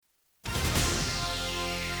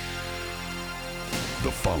The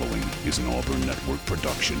following is an Auburn Network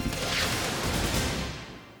production.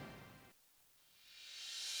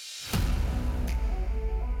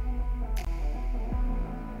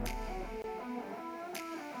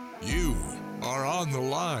 You are on the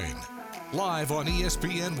line. Live on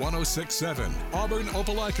ESPN 1067, Auburn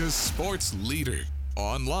Opelika's sports leader.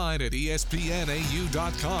 Online at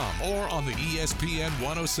espnau.com or on the ESPN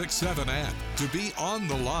 1067 app. To be on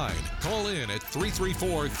the line, call in at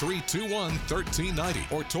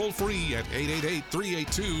 334-321-1390 or toll free at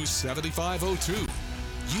 888-382-7502.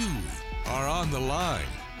 You are on the line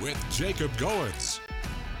with Jacob Goins.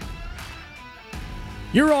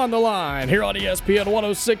 You're on the line here on ESPN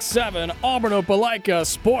 1067, Auburn Opelika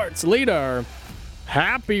sports leader.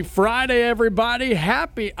 Happy Friday, everybody.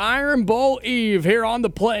 Happy Iron Bowl Eve here on the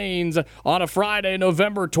Plains on a Friday,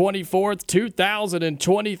 November 24th,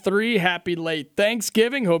 2023. Happy late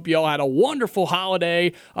Thanksgiving. Hope you all had a wonderful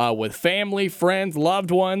holiday with family, friends,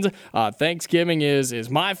 loved ones. Thanksgiving is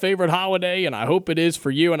my favorite holiday, and I hope it is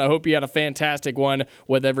for you, and I hope you had a fantastic one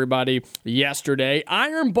with everybody yesterday.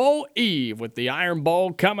 Iron Bowl Eve with the Iron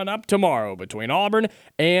Bowl coming up tomorrow between Auburn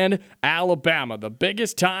and Alabama. The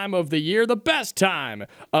biggest time of the year, the best time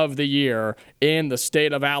of the year in the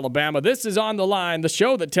state of Alabama. This is On the Line, the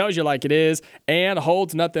show that tells you like it is and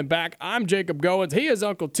holds nothing back. I'm Jacob Goins. He is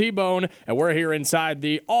Uncle T-Bone, and we're here inside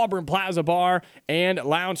the Auburn Plaza Bar and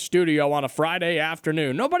Lounge Studio on a Friday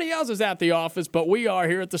afternoon. Nobody else is at the office, but we are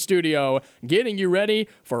here at the studio getting you ready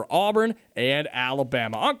for Auburn and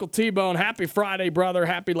Alabama. Uncle T-Bone, happy Friday, brother.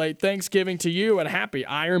 Happy late Thanksgiving to you, and happy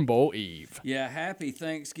Iron Bowl Eve. Yeah, happy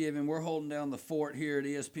Thanksgiving. We're holding down the fort here at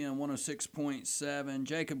ESPN 106.7.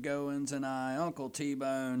 Jacob Goins and I, Uncle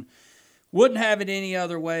T-Bone. Wouldn't have it any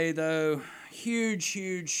other way, though.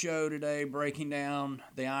 Huge show today, breaking down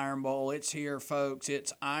the Iron Bowl. It's here, folks.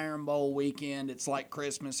 It's Iron Bowl weekend. It's like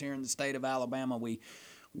Christmas here in the state of Alabama. We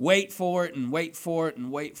wait for it and wait for it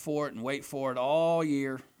and wait for it and wait for it all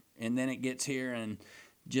year, and then it gets here, and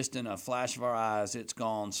just in a flash of our eyes, it's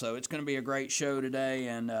gone. So it's going to be a great show today,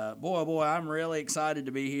 and boy, I'm really excited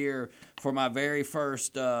to be here for my very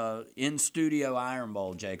first in-studio Iron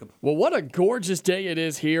Bowl, Jacob. Well, what a gorgeous day it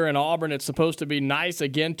is here in Auburn. It's supposed to be nice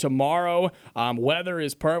again tomorrow. Weather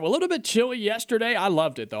is perfect. A little bit chilly yesterday. I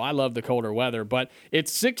loved it, though. I love the colder weather. But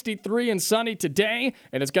it's 63 and sunny today,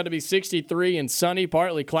 and it's going to be 63 and sunny,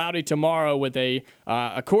 partly cloudy tomorrow with a,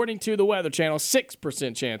 according to the Weather Channel,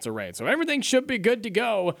 6% chance of rain. So everything should be good to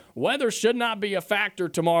go. Weather should not be a factor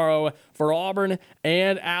tomorrow for Auburn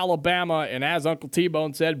and Alabama. And as Uncle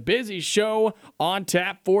T-Bone said, busy show on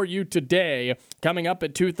tap for you today. Coming up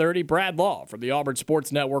at 2:30, Brad Law from the Auburn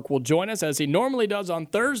Sports Network will join us as he normally does on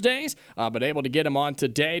Thursdays, but able to get him on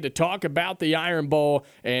today to talk about the Iron Bowl.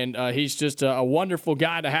 And he's just a wonderful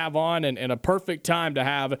guy to have on and a perfect time to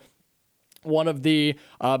have one of the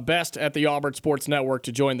best at the Auburn Sports Network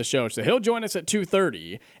to join the show. So he'll join us at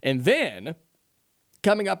 2:30. And then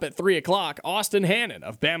coming up at 3 o'clock, Austin Hannon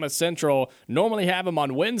of Bama Central. Normally have him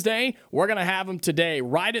on Wednesday. We're going to have him today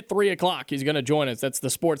right at 3 o'clock. He's going to join us. That's the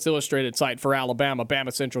Sports Illustrated site for Alabama,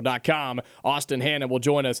 BamaCentral.com. Austin Hannon will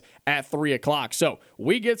join us at 3 o'clock. So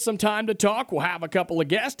we get some time to talk. We'll have a couple of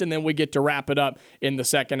guests, and then we get to wrap it up in the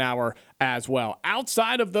second hour as well.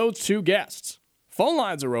 Outside of those two guests, phone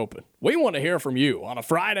lines are open. We want to hear from you on a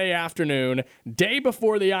Friday afternoon, day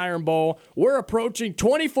before the Iron Bowl. We're approaching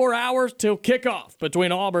 24 hours till kickoff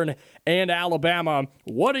between Auburn and Alabama.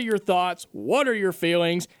 What are your thoughts? What are your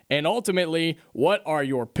feelings? And ultimately, what are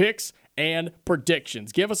your picks and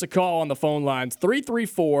predictions? Give us a call on the phone lines,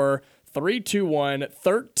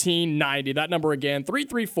 334-321-1390. That number again,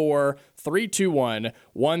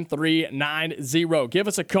 334-321-1390. Give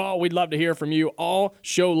us a call. We'd love to hear from you all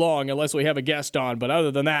show long, unless we have a guest on. But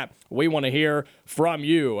other than that, we want to hear from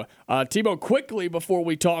you. T-Bone, quickly before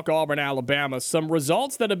we talk Auburn, Alabama, some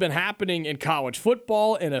results that have been happening in college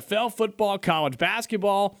football, NFL football, college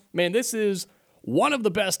basketball. Man, this is one of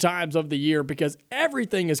the best times of the year because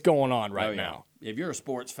everything is going on right now. If you're a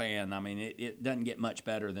sports fan, I mean, it doesn't get much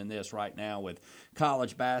better than this right now with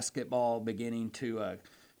college basketball beginning to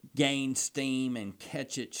gain steam and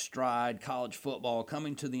catch its stride. College football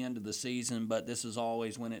coming to the end of the season, but this is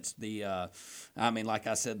always when it's the, like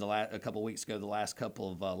I said a couple of weeks ago, the last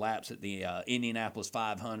couple of laps at the Indianapolis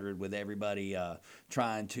 500 with everybody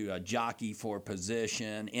trying to jockey for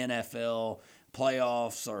position. NFL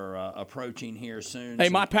playoffs are approaching here soon. Hey,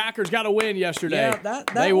 my Packers got a win yesterday. Yeah, that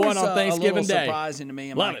they was won on Thanksgiving Day. Surprising to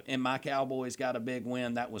me. Love it. And my Cowboys got a big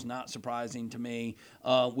win. That was not surprising to me.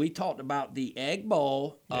 We talked about the Egg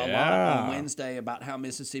Bowl a lot on Wednesday about how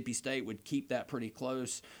Mississippi State would keep that pretty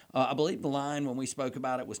close I believe the line when we spoke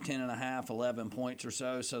about it was 10.5, 11 points or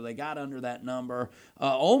so. So they got under that number.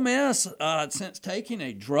 Ole Miss, since taking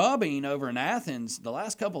a drubbing over in Athens the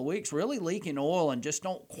last couple of weeks, really leaking oil and just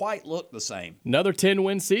don't quite look the same. Another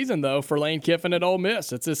 10-win season, though, for Lane Kiffin at Ole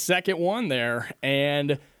Miss. It's his second one there,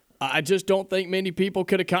 and I just don't think many people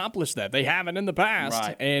could accomplish that. They haven't in the past.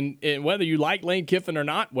 Right. And whether you like Lane Kiffin or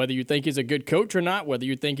not, whether you think he's a good coach or not, whether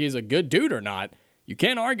you think he's a good dude or not, you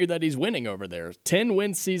can't argue that he's winning over there.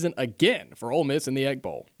 10-win season again for Ole Miss in the Egg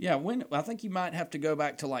Bowl. Yeah, I think you might have to go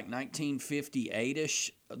back to like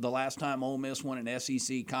 1958-ish, the last time Ole Miss won an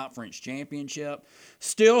SEC conference championship.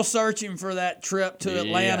 Still searching for that trip to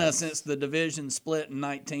Atlanta since the division split in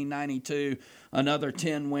 1992. Another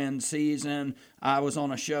 10-win season. I was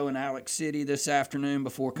on a show in Alex City this afternoon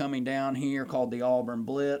before coming down here called the Auburn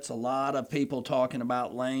Blitz. A lot of people talking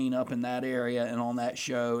about Lane up in that area and on that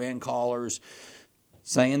show, and callers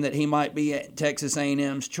saying that he might be at Texas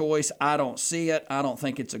A&M's choice. I don't see it. I don't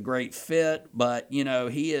think it's a great fit, but he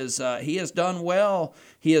has done well.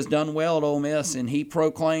 He has done well at Ole Miss, and he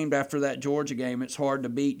proclaimed after that Georgia game, it's hard to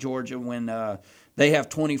beat Georgia when they have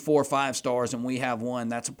 24 5-stars and we have one.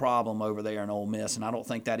 That's a problem over there in Ole Miss, and I don't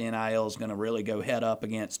think that NIL is going to really go head up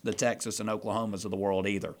against the Texas and Oklahomas of the world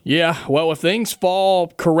either. Yeah, well, if things fall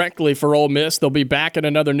correctly for Ole Miss, they'll be back in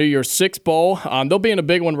another New Year's Six Bowl. They'll be in a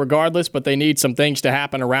big one regardless, but they need some things to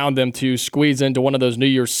happen around them to squeeze into one of those New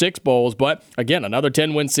Year's Six Bowls. But again, another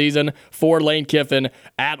 10-win season for Lane Kiffin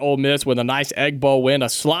at Ole Miss with a nice Egg Bowl win. A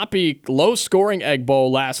sloppy, low-scoring Egg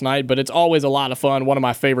Bowl last night, but it's always a lot of fun. One of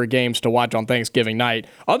my favorite games to watch on Thanksgiving night.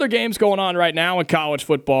 Other games going on right now in college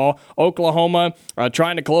football. Oklahoma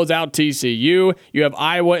trying to close out TCU. You have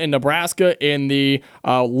Iowa and Nebraska in the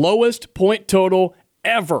lowest point total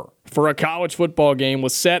ever for a college football game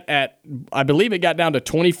was set at, I believe it got down to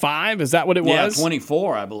 25. Is that what it was? Yeah,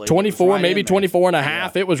 24, I believe. 24, maybe 24 and a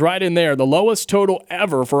half. Yeah. It was right in there. The lowest total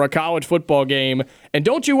ever for a college football game. And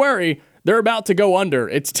don't you worry, they're about to go under.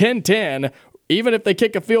 It's 10-10. Even if they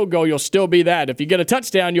kick a field goal, you'll still be that. If you get a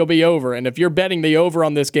touchdown, you'll be over. And if you're betting the over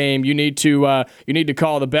on this game, you need to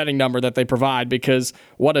call the betting number that they provide, because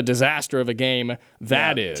what a disaster of a game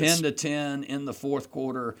that is. 10-10 in the fourth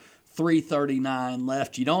quarter. 3:39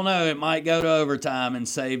 left. You don't know, it might go to overtime and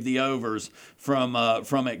save the overs from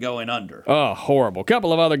it going under. Oh, horrible.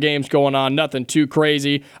 Couple of other games going on, nothing too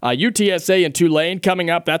crazy. UTSA and Tulane coming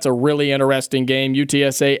up. That's a really interesting game.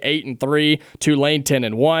 UTSA 8-3, Tulane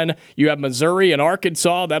 10-1. You have Missouri and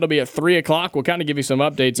Arkansas. That'll be at 3 o'clock. We'll kind of give you some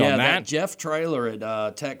updates on that. Jeff Traylor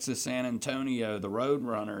at Texas San Antonio, the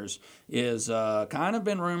Roadrunners, is kind of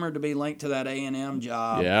been rumored to be linked to that A&M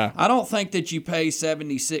job. Yeah. I don't think that you pay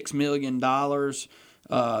 $76 million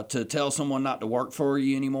to tell someone not to work for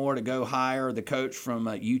you anymore, to go hire the coach from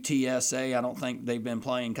UTSA. I don't think they've been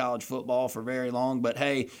playing college football for very long. But,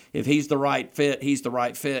 hey, if he's the right fit, he's the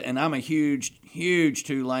right fit. And I'm a huge, huge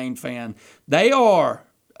Tulane fan. They are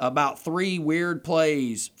about 3 weird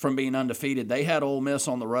plays from being undefeated. They had Ole Miss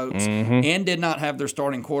on the ropes and did not have their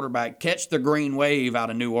starting quarterback catch the green wave out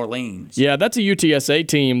of New Orleans. Yeah, that's a UTSA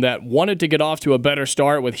team that wanted to get off to a better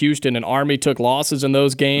start with Houston and Army, took losses in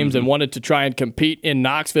those games and wanted to try and compete in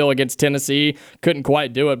Knoxville against Tennessee. Couldn't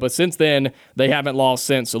quite do it, but since then, they haven't lost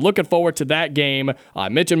since. So looking forward to that game. I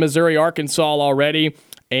mentioned Missouri, Arkansas already,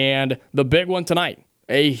 and the big one tonight.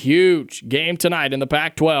 A huge game tonight in the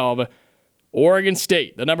Pac-12. Oregon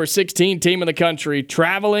State, the number 16 team in the country,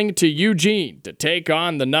 traveling to Eugene to take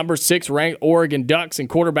on the number 6 ranked Oregon Ducks and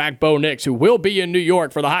quarterback Bo Nix, who will be in New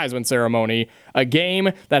York for the Heisman ceremony. A game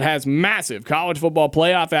that has massive college football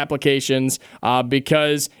playoff applications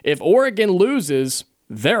because if Oregon loses,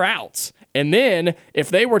 they're out. And then if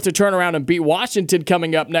they were to turn around and beat Washington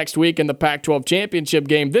coming up next week in the Pac-12 championship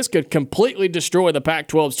game, this could completely destroy the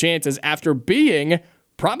Pac-12's chances after being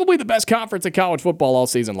probably the best conference in college football all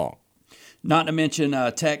season long. Not to mention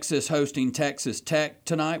Texas hosting Texas Tech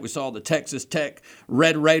tonight. We saw the Texas Tech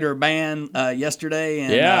Red Raider band yesterday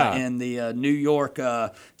in the New York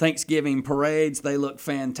Thanksgiving parades. They look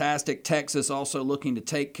fantastic. Texas also looking to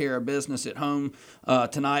take care of business at home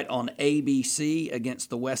tonight on ABC against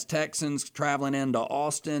the West Texans, traveling into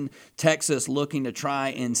Austin. Texas looking to try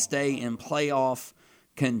and stay in playoff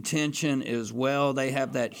contention as well. They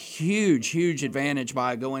have that huge advantage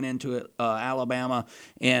by going into Alabama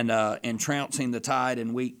and trouncing the Tide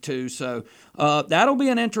in week 2. So that'll be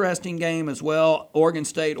an interesting game as well. Oregon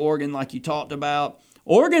State, Oregon, like you talked about.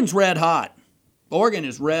 Oregon's red hot. Oregon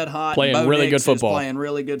is red hot. Playing Bo really Nix good football. Is playing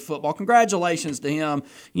really good football. Congratulations to him.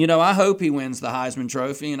 I hope he wins the Heisman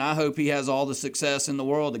Trophy, and I hope he has all the success in the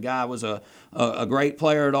world. The guy was a great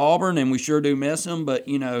player at Auburn, and we sure do miss him. But,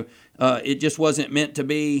 it just wasn't meant to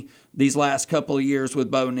be these last couple of years with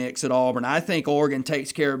Bo Nix at Auburn. I think Oregon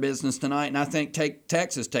takes care of business tonight, and I think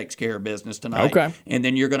Texas takes care of business tonight. Okay. And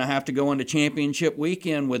then you're going to have to go into championship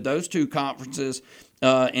weekend with those two conferences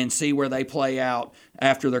and see where they play out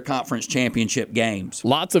after their conference championship games.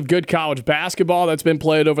 Lots of good college basketball that's been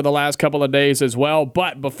played over the last couple of days as well.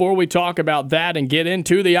 But before we talk about that and get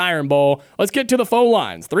into the Iron Bowl, let's get to the phone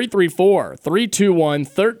lines.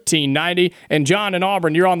 334-321-1390. And John in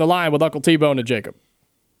Auburn, you're on the line with Uncle T-Bone and Jacob.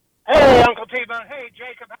 Hey, Uncle T-Bone. Hey,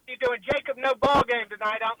 Jacob. How you doing? Jacob, no ball game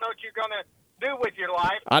tonight. I don't know what you're going to do with your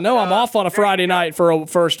life. I know I'm off on a Friday night for a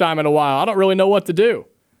first time in a while. I don't really know what to do.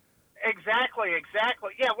 Exactly.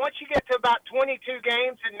 Yeah, once you get to about 22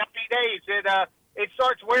 games in 90 days, it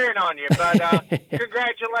starts wearing on you. But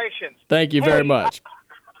congratulations. Thank you very much.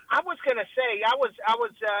 I was going to say, I was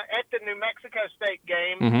at the New Mexico State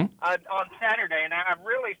game on Saturday, and I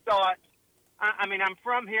really thought, I'm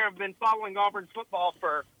from here. I've been following Auburn football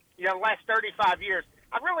for the last 35 years.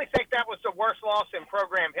 I really think that was the worst loss in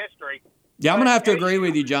program history. Yeah, I'm going to have to agree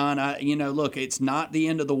with you, John. Look, it's not the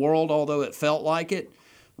end of the world, although it felt like it.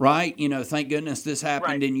 Right? Thank goodness this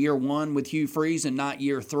happened in year one with Hugh Freeze and not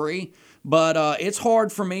year three. But it's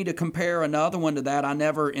hard for me to compare another one to that.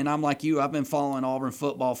 And I'm like you, I've been following Auburn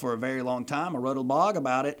football for a very long time. I wrote a blog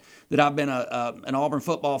about it, that I've been an Auburn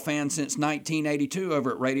football fan since 1982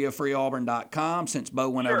 over at RadioFreeAuburn.com, since Bo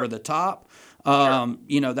went over the top.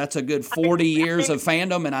 That's a good 40 years of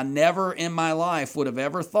fandom, and I never in my life would have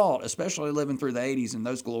ever thought, especially living through the 80s and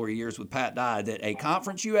those glory years with Pat Dye, that a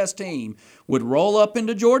Conference U.S. team would roll up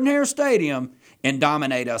into Jordan-Hare Stadium and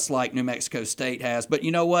dominate us like New Mexico State has. But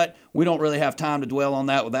you know what? We don't really have time to dwell on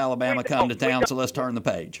that with Alabama coming to town, so let's turn the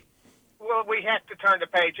page. Well, we have to turn the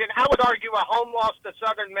page. And I would argue a home loss to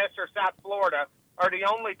Southern Miss or South Florida are the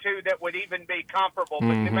only two that would even be comparable.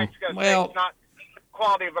 But New Mexico State's not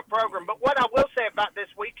quality of a program. But what I will say about this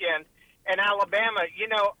weekend and Alabama,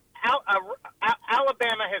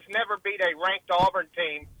 Alabama has never beat a ranked Auburn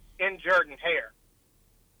team in Jordan-Hare.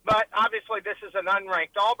 But obviously this is an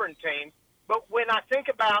unranked Auburn team. But when I think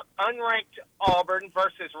about unranked Auburn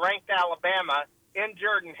versus ranked Alabama in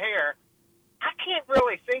Jordan-Hare, I can't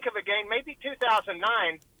really think of a game, maybe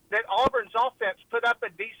 2009, that Auburn's offense put up a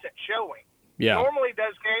decent showing. Yeah. Normally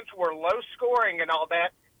those games were low scoring and all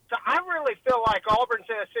that. So I really feel like Auburn's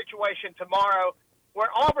in a situation tomorrow where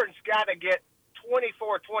Auburn's got to get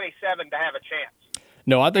 24-27 to have a chance.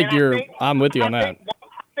 No, I think I'm with you on that.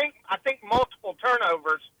 I think multiple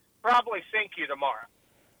turnovers probably sink you tomorrow.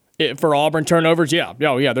 For Auburn turnovers, yeah.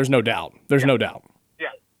 Oh, yeah, there's no doubt. No doubt.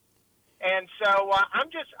 Yeah. And so I'm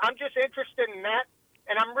just interested in that,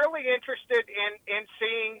 and I'm really interested in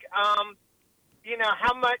seeing how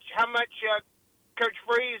much Coach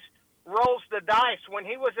Freeze rolls the dice. When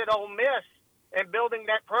he was at Ole Miss and building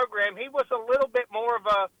that program, he was a little bit more of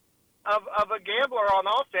a gambler on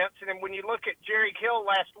offense. And then when you look at Jerry Kill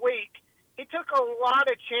last week, he took a lot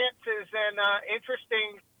of chances and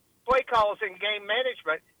interesting play calls in game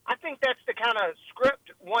management. I think that's the kind of script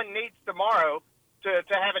one needs tomorrow to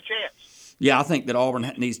have a chance. Yeah, I think that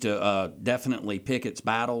Auburn needs to definitely pick its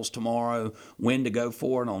battles tomorrow, when to go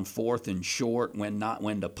for it on fourth and short, when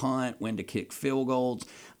to punt, when to kick field goals.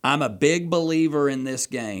 I'm a big believer in this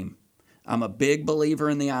game. I'm a big believer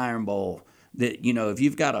in the Iron Bowl. That, if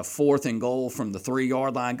you've got a 4th and goal from the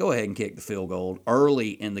 3-yard line, go ahead and kick the field goal early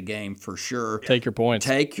in the game for sure. Take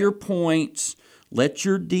your points. Let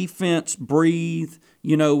your defense breathe,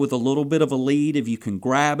 with a little bit of a lead if you can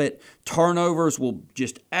grab it. Turnovers will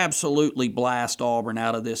just absolutely blast Auburn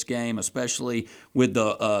out of this game, especially with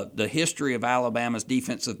the history of Alabama's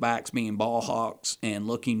defensive backs being ball hawks and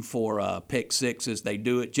looking for pick sixes. They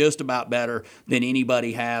do it just about better than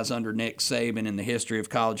anybody has under Nick Saban in the history of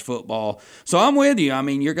college football. So I'm with you. I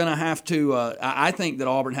mean, you're going to have to I think that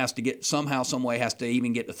Auburn has to get somehow, some way, has to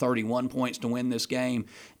even get to 31 points to win this game,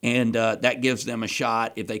 and that gives them a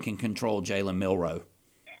shot if they can control Jalen Milroe.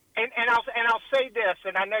 And I'll say this,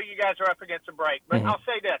 and I know you guys are up against a break, but I'll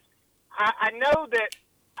say this. I know that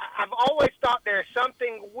I've always thought there's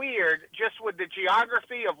something weird just with the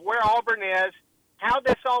geography of where Auburn is, how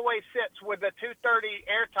this always sits with the 2:30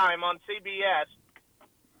 airtime on CBS.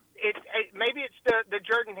 Maybe it's the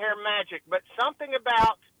Jordan-Hare magic, but something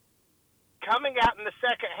about coming out in the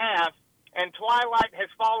second half and twilight has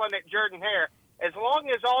fallen at Jordan-Hare. As long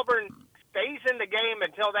as Auburn stays in the game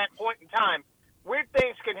until that point in time, weird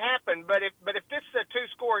things can happen. But if this is a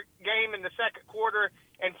 2-score game in the second quarter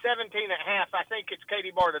and 17.5, I think it's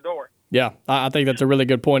Katie bar the door. Yeah, I think that's a really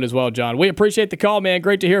good point as well, John. We appreciate the call, man.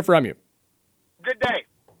 Great to hear from you. Good day.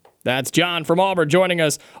 That's John from Auburn joining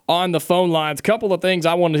us on the phone lines. Couple of things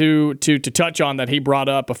I wanted to touch on that he brought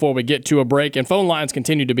up before we get to a break. And phone lines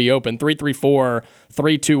continue to be open,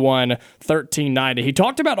 334-321-1390. He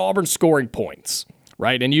talked about Auburn scoring points,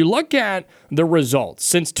 right? And you look at the results.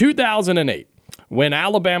 Since 2008, when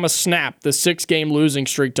Alabama snapped the 6-game losing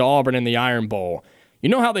streak to Auburn in the Iron Bowl, you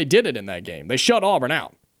know how they did it in that game. They shut Auburn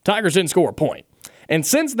out. Tigers didn't score a point. And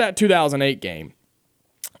since that 2008 game,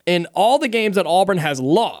 in all the games that Auburn has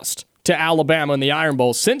lost to Alabama in the Iron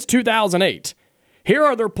Bowl since 2008, here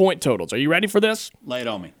are their point totals. Are you ready for this? Lay it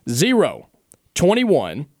on me. 0,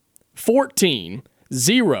 21, 14,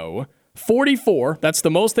 0, 44. That's the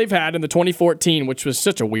most they've had in the 2014, which was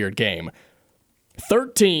such a weird game.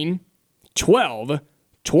 13, 12,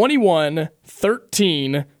 21,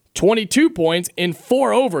 13, 22 points in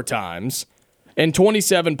 4 overtimes, and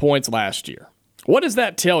 27 points last year. What does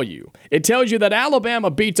that tell you? It tells you that Alabama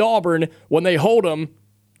beats Auburn when they hold them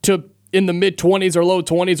to in the mid-20s or low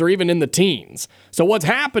 20s or even in the teens. So what's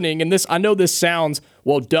happening, and this, I know this sounds,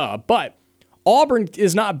 well, duh, but Auburn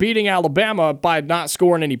is not beating Alabama by not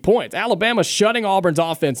scoring any points. Alabama's shutting Auburn's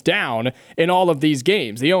offense down in all of these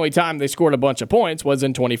games. The only time they scored a bunch of points was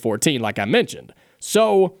in 2014, like I mentioned.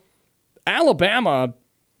 So Alabama,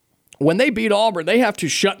 when they beat Auburn, they have to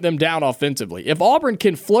shut them down offensively. If Auburn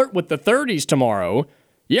can flirt with the 30s tomorrow,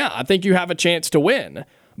 yeah, I think you have a chance to win.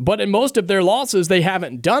 But in most of their losses, they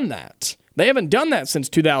haven't done that. They haven't done that since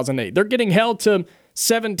 2008. They're getting held to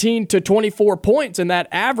 17 to 24 points in that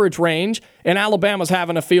average range, and Alabama's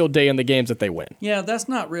having a field day in the games that they win. Yeah, that's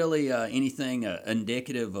not really anything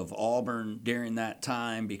indicative of Auburn during that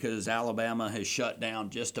time, because Alabama has shut down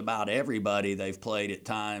just about everybody they've played at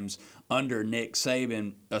times under Nick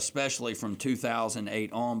Saban, especially from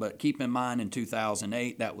 2008 on. But keep in mind, in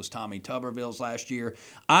 2008, that was Tommy Tuberville's last year.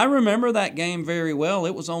 I remember that game very well.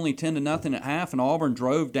 It was only 10-0 at half, and Auburn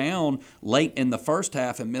drove down late in the first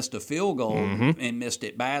half and missed a field goal and missed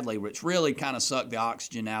it badly, which really kind of sucked the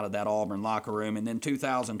oxygen out of that Auburn locker room. And then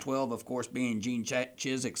 2012, of course, being Gene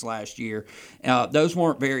Chiswick's last year, those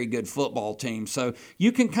weren't very good football teams. So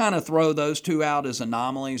you can kind of throw those two out as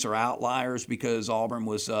anomalies or outliers, because Auburn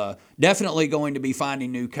was definitely going to be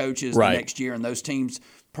finding new coaches the next year, and those teams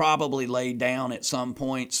probably laid down at some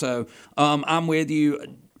point. So I'm with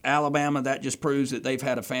you. Alabama, that just proves that they've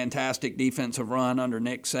had a fantastic defensive run under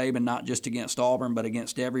Nick Saban, not just against Auburn, but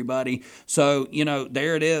against everybody. So,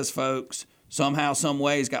 there it is, folks. Somehow, some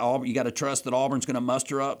ways, you got to trust that Auburn's going to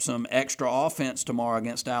muster up some extra offense tomorrow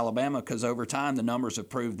against Alabama, because over time the numbers have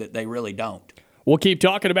proved that they really don't. We'll keep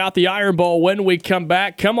talking about the Iron Bowl when we come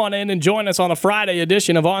back. Come on in and join us on a Friday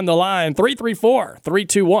edition of On the Line,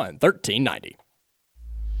 334-321-1390.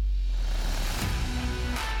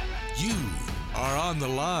 You are on the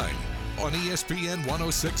line on ESPN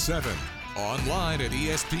 1067, online at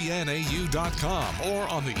espnau.com, or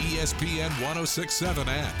on the ESPN 1067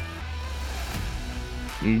 app.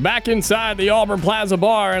 Back inside the Auburn Plaza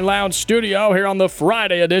Bar and Lounge Studio here on the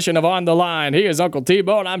Friday edition of On the Line. He is Uncle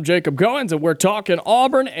Tebow, and I'm Jacob Goins, and we're talking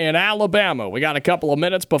Auburn and Alabama. We got a couple of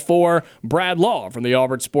minutes before Brad Law from the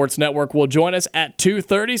Auburn Sports Network will join us at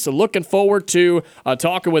 2:30, so looking forward to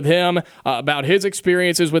talking with him about his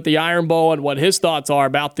experiences with the Iron Bowl and what his thoughts are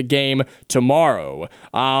about the game tomorrow.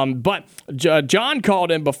 But John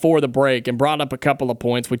called in before the break and brought up a couple of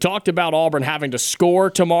points. We talked about Auburn having to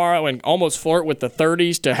score tomorrow and almost flirt with the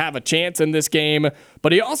 30s to have a chance in this game,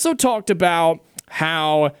 but he also talked about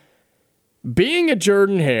how being a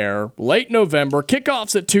Jordan-Hare, late November,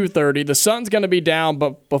 kickoffs at 2:30, the sun's going to be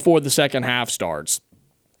down before the second half starts.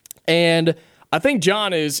 And I think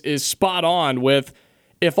John is spot on with,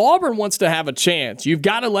 if Auburn wants to have a chance, you've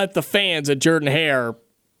got to let the fans at Jordan-Hare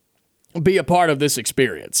be a part of this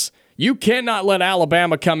experience. You cannot let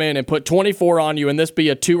Alabama come in and put 24 on you and this be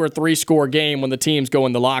a 2 or 3 score game when the teams go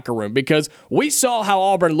in the locker room, because we saw how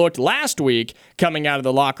Auburn looked last week coming out of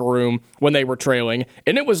the locker room when they were trailing,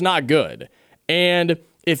 and it was not good. And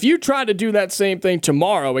if you try to do that same thing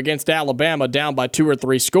tomorrow against Alabama down by 2 or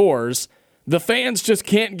 3 scores, the fans just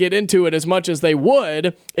can't get into it as much as they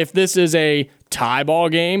would if this is a tie ball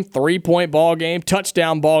game, 3-point ball game,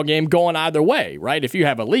 touchdown ball game going either way, right? If you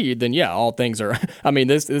have a lead, then yeah, all things are,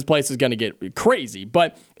 this place is going to get crazy.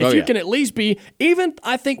 But if you can at least be, even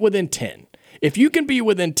I think within 10, if you can be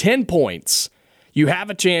within 10 points, you have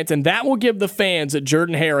a chance, and that will give the fans at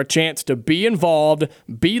Jordan-Hare a chance to be involved,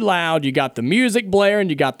 be loud. You got the music blaring,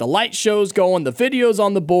 you got the light shows going, the videos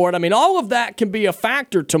on the board. All of that can be a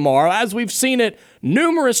factor tomorrow, as we've seen it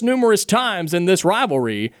numerous times in this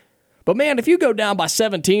rivalry. But, man, if you go down by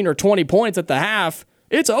 17 or 20 points at the half,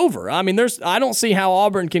 it's over. I mean, I don't see how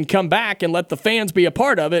Auburn can come back and let the fans be a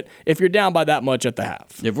part of it if you're down by that much at the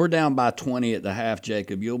half. If we're down by 20 at the half,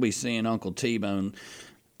 Jacob, you'll be seeing Uncle T-Bone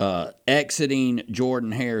exiting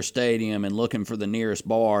Jordan-Hare Stadium and looking for the nearest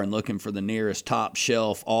bar and looking for the nearest top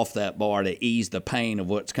shelf off that bar to ease the pain of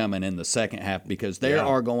what's coming in the second half, because there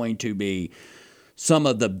are going to be some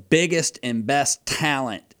of the biggest and best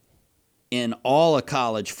talent in all of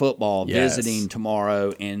college football visiting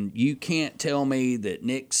tomorrow, and you can't tell me that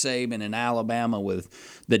Nick Saban in Alabama,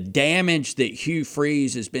 with the damage that Hugh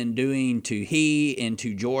Freeze has been doing to he and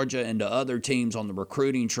to Georgia and to other teams on the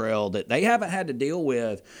recruiting trail, that they haven't had to deal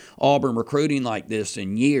with Auburn recruiting like this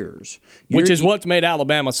in years. Which is what's made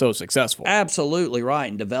Alabama so successful. Absolutely right,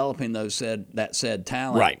 in developing that said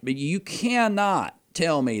talent. Right. But you cannot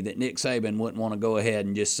tell me that Nick Saban wouldn't want to go ahead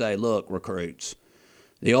and just say, look, recruits,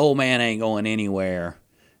 the old man ain't going anywhere,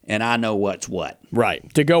 and I know what's what.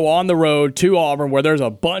 Right. To go on the road to Auburn, where there's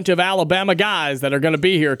a bunch of Alabama guys that are going to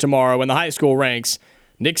be here tomorrow in the high school ranks.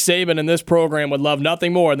 Nick Saban and this program would love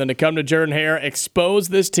nothing more than to come to Jordan-Hare, expose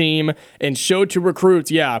this team, and show to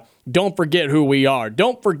recruits, don't forget who we are.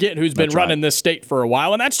 Don't forget who's been running this state for a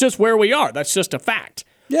while, and that's just where we are. That's just a fact.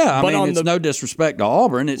 Yeah, I mean, it's no disrespect to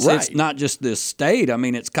Auburn. It's not just this state. I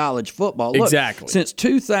mean, it's college football. Look, exactly. Since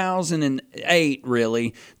 2008,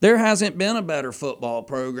 really, there hasn't been a better football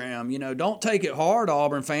program. You know, don't take it hard,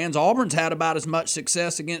 Auburn fans. Auburn's had about as much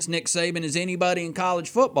success against Nick Saban as anybody in college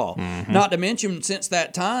football. Mm-hmm. Not to mention, since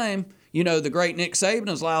that time, you know, the great Nick Saban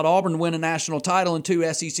has allowed Auburn to win a national title and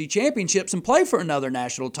 2 SEC championships and play for another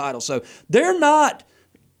national title. So they're not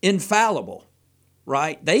infallible,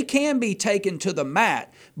 right? They can be taken to the mat.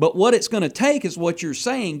 But what it's going to take is what you're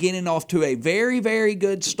saying, getting off to a very, very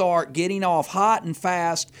good start, getting off hot and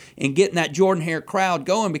fast, and getting that Jordan-Hare crowd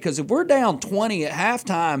going. Because if we're down 20 at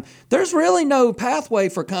halftime, there's really no pathway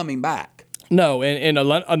for coming back. No, and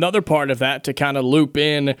another part of that, to kind of loop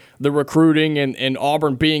in the recruiting and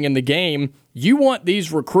Auburn being in the game, you want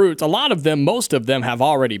these recruits, a lot of them, most of them have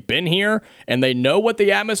already been here, and they know what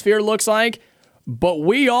the atmosphere looks like. But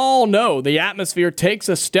we all know the atmosphere takes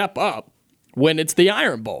a step up when it's the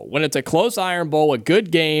Iron Bowl, when it's a close Iron Bowl, a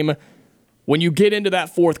good game, when you get into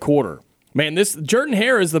that fourth quarter. Man, this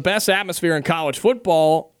Jordan-Hare is the best atmosphere in college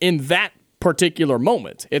football in that particular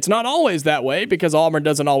moment. It's not always that way because Auburn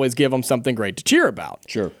doesn't always give them something great to cheer about.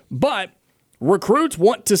 Sure. But recruits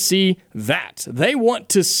want to see that. They want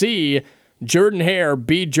to see Jordan-Hare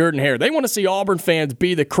be Jordan-Hare. They want to see Auburn fans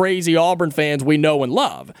be the crazy Auburn fans we know and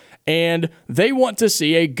love. And they want to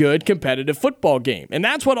see a good competitive football game. And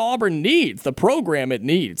that's what Auburn needs, the program it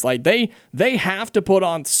needs. Like they have to put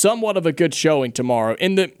on somewhat of a good showing tomorrow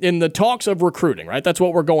in the talks of recruiting, right? That's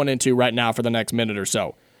what we're going into right now for the next minute or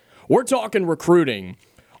so. We're talking recruiting.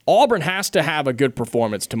 Auburn has to have a good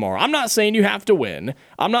performance tomorrow. I'm not saying you have to win.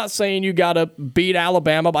 I'm not saying you got to beat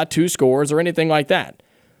Alabama by 2 scores or anything like that.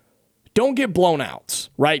 Don't get blown out,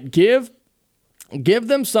 right? Give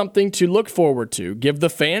them something to look forward to. Give the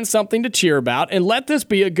fans something to cheer about, and let this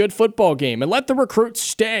be a good football game. And let the recruits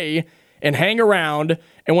stay and hang around,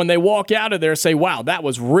 and when they walk out of there, say, wow, that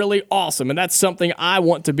was really awesome, and that's something I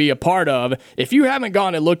want to be a part of. If you haven't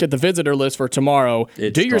gone and looked at the visitor list for tomorrow,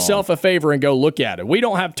 do yourself a favor and go look at it. We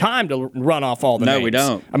don't have time to run off all the names. No, we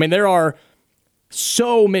don't. I mean, there are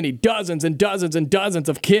so many, dozens and dozens and dozens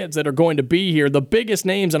of kids that are going to be here. The biggest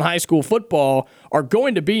names in high school football are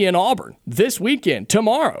going to be in Auburn this weekend,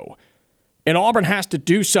 tomorrow. And Auburn has to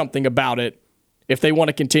do something about it if they want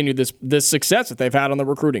to continue this success that they've had on the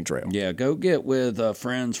recruiting trail. Yeah, go get with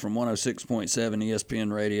friends from 106.7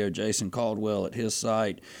 ESPN Radio, Jason Caldwell at his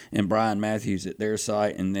site and Brian Matthews at their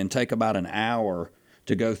site, and then take about an hour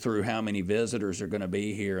to go through how many visitors are going to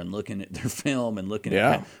be here and looking at their film and looking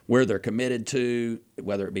at where they're committed to,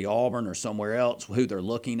 whether it be Auburn or somewhere else, who they're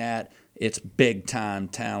looking at. It's big-time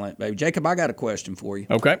talent, baby. Jacob, I got a question for you.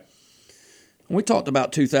 Okay. We talked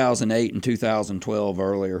about 2008 and 2012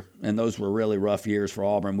 earlier, and those were really rough years for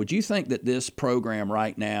Auburn. Would you think that this program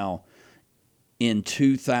right now in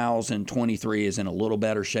 2023 is in a little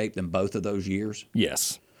better shape than both of those years?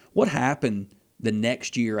 Yes. What happened the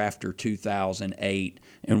next year after 2008,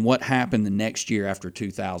 and what happened the next year after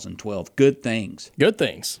 2012? Good things. Good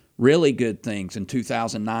things. Really good things. In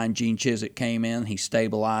 2009, Gene Chizik came in. He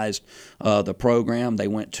stabilized the program. They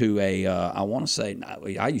went to I want to say,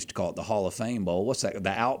 I used to call it the Hall of Fame Bowl. What's that? The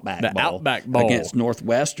Outback Bowl. The Outback Bowl. Against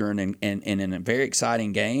Northwestern, and in a very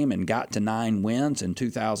exciting game, and got to 9 wins in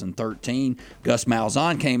 2013. Gus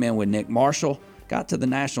Malzahn came in with Nick Marshall. Got to the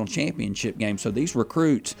national championship game. So these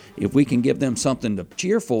recruits, if we can give them something to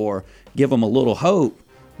cheer for, give them a little hope,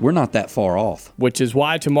 we're not that far off. Which is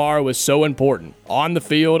why tomorrow is so important. On the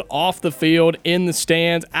field, off the field, in the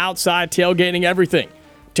stands, outside, tailgating, everything.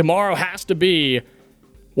 Tomorrow has to be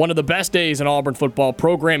one of the best days in Auburn football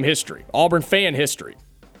program history, Auburn fan history.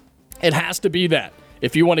 It has to be that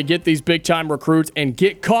if you want to get these big-time recruits and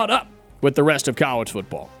get caught up with the rest of college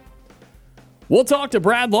football. We'll talk to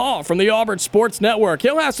Brad Law from the Auburn Sports Network.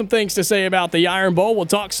 He'll have some things to say about the Iron Bowl. We'll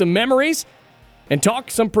talk some memories and talk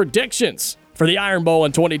some predictions for the Iron Bowl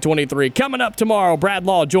in 2023. Coming up tomorrow, Brad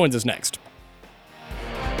Law joins us next.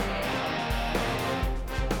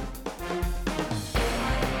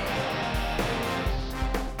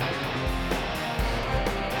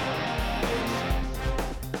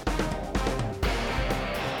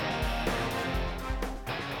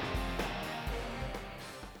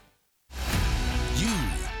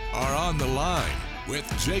 On the Line with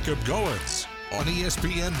Jacob Goins on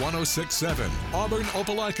ESPN 106.7, Auburn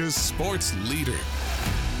Opelika's sports leader.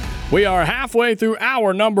 We are halfway through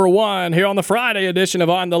hour number 1 here on the Friday edition of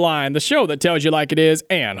On the Line, the show that tells you like it is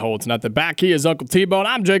and holds nothing back. He is Uncle T-Bone.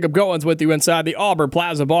 I'm Jacob Goins with you inside the Auburn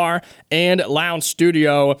Plaza Bar and Lounge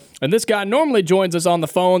Studio. And this guy normally joins us on the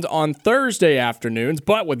phones on Thursday afternoons,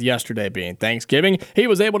 but with yesterday being Thanksgiving, he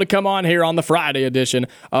was able to come on here on the Friday edition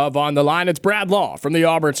of On the Line. It's Brad Law from the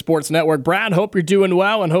Auburn Sports Network. Brad, hope you're doing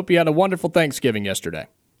well and hope you had a wonderful Thanksgiving yesterday.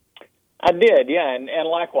 I did, yeah, and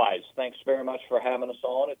likewise. Thanks very much for having us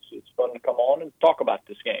on. It's fun to come on and talk about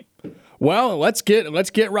this game. Well, let's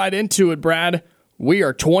get right into it, Brad. We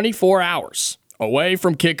are 24 hours away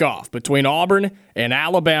from kickoff between Auburn and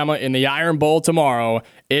Alabama in the Iron Bowl tomorrow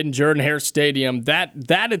in Jordan-Hare Stadium. That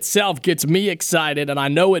itself gets me excited, and I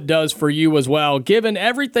know it does for you as well. Given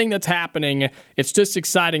everything that's happening, it's just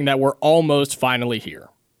exciting that we're almost finally here.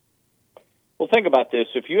 Well, think about this.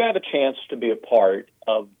 If you have a chance to be a part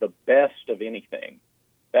of the best of anything,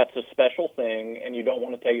 that's a special thing, and you don't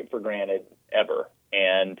want to take it for granted ever.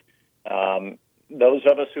 And those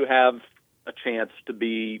of us who have a chance to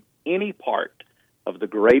be any part of the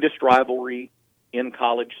greatest rivalry in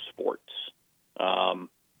college sports,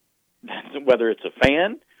 whether it's a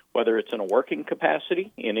fan, whether it's in a working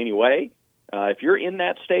capacity in any way, if you're in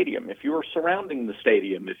that stadium, if you are surrounding the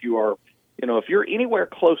stadium, if you're anywhere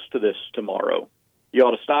close to this tomorrow, you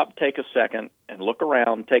ought to stop, take a second, and look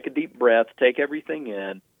around, take a deep breath, take everything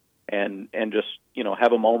in, and just,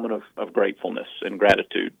 have a moment of gratefulness and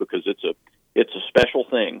gratitude, because it's a special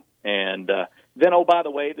thing. And then, oh, by the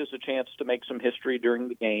way, there's a chance to make some history during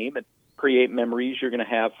the game and create memories you're going to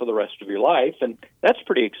have for the rest of your life, and that's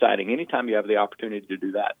pretty exciting anytime you have the opportunity to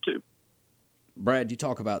do that, too. Brad, you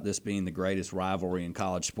talk about this being the greatest rivalry in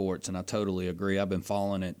college sports, and I totally agree. I've been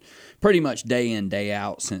following it pretty much day in, day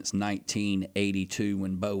out since 1982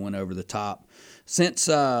 when Bo went over the top. Since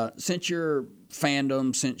your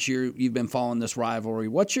fandom, since you've been following this rivalry,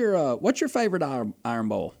 what's your favorite Iron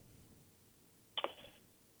Bowl?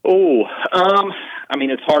 Oh,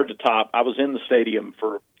 it's hard to top. I was in the stadium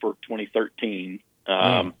for 2013.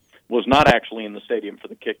 Was not actually in the stadium for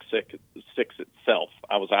the kick six itself.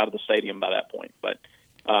 I was out of the stadium by that point. But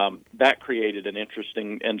that created an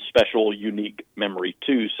interesting and special, unique memory,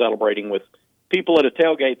 too, celebrating with people at a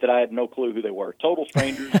tailgate that I had no clue who they were. Total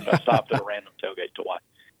strangers that I stopped at a random tailgate to watch.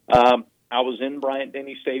 I was in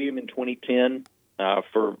Bryant-Denny Stadium in 2010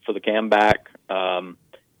 for the comeback.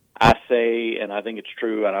 I say, and I think it's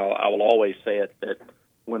true, and I will always say it, that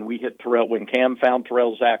when Cam found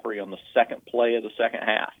Terrell Zachary on the second play of the second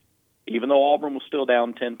half, even though Auburn was still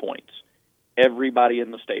down 10 points, everybody in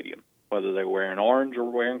the stadium, whether they were wearing orange or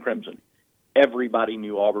wearing crimson, everybody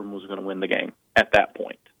knew Auburn was going to win the game at that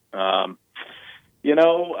point. As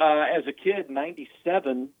a kid,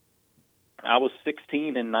 97, I was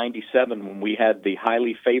 16 in 97 when we had the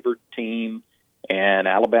highly favored team, and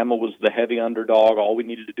Alabama was the heavy underdog. All we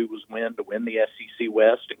needed to do was win to win the SEC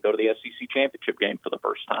West and go to the SEC championship game for the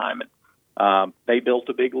first time. And they built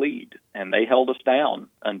a big lead, and they held us down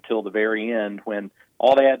until the very end when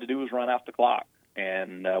all they had to do was run out the clock.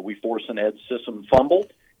 And we forced an Ed Sissom fumble,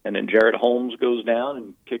 and then Jarrett Holmes goes down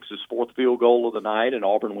and kicks his fourth field goal of the night, and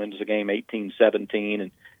Auburn wins the game 18-17.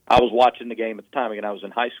 And I was watching the game at the time. Again, I was in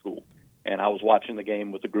high school, and I was watching the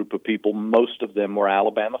game with a group of people. Most of them were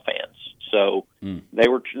Alabama fans. So they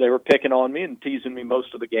were picking on me and teasing me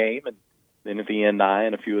most of the game, and then at the end, I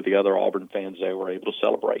and a few of the other Auburn fans, they were able to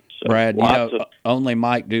celebrate. So Brad, only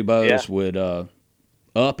Mike Dubose would,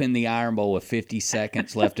 up in the Iron Bowl with 50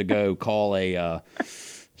 seconds left to go, call a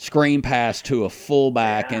screen pass to a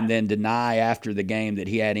fullback and then deny after the game that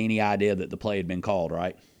he had any idea that the play had been called,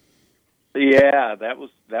 right? Yeah, that was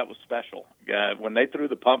special. When they threw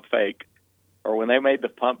the pump fake, or when they made the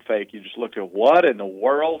pump fake, you just looked at what in the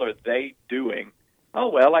world are they doing? oh,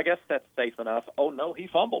 well, I guess that's safe enough. Oh, no, he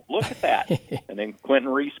fumbled. Look at that. And then Quentin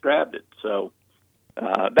Reese grabbed it. So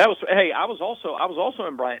that was, hey, I was also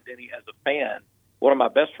in Bryant-Denny as a fan. One of my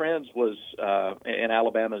best friends was in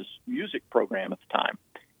Alabama's music program at the time.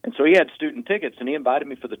 And so he had student tickets, and he invited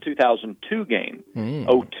me for the 2002 game,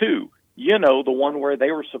 02. You know, the one where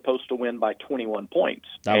they were supposed to win by 21 points.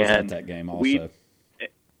 I was at that game also.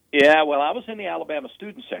 Yeah, well, I was in the Alabama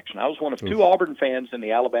student section. I was one of two Auburn fans in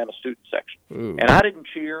the Alabama student section. And I didn't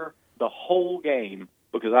cheer the whole game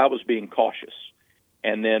because I was being cautious.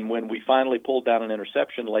 And then when we finally pulled down an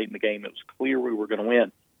interception late in the game, it was clear we were going to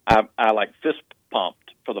win. I like fist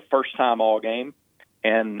pumped for the first time all game.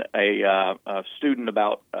 And a student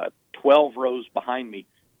about 12 rows behind me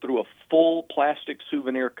threw a full plastic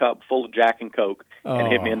souvenir cup full of Jack and Coke and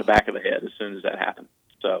hit me in the back of the head as soon as that happened.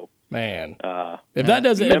 So, man, if that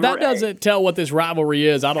doesn't tell what this rivalry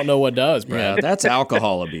is, I don't know what does, Brad. Yeah, that's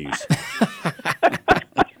alcohol abuse.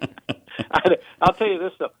 I'll tell you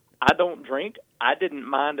this, though. I don't drink. I didn't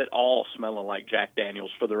mind at all smelling like Jack Daniels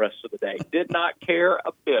for the rest of the day. Did not care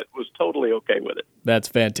a bit. Was totally okay with it. That's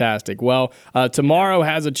fantastic. Well, tomorrow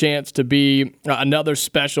has a chance to be another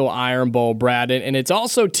special Iron Bowl, Brad, and it's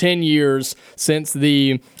also 10 years since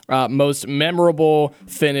the most memorable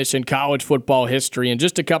finish in college football history. And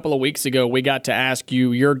just a couple of weeks ago, we got to ask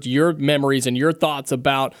you your memories and your thoughts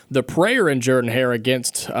about the prayer in Jordan-Hare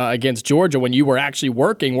against Georgia when you were actually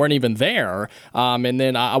working, weren't even there. And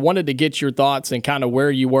then I wanted to get your thoughts and kind of where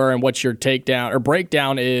you were and what your takedown or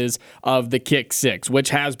breakdown is of the kick six, which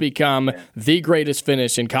has become the greatest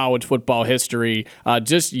finish in college football history.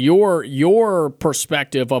 Just your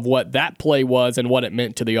perspective of what that play was and what it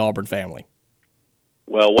meant to the Auburn family.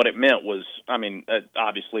 Well, what it meant was, I mean,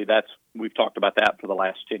 obviously we've talked about that for the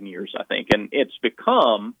last 10 years, I think, and it's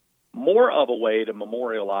become more of a way to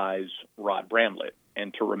memorialize Rod Bramlett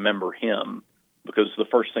and to remember him, because the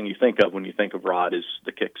first thing you think of when you think of Rod is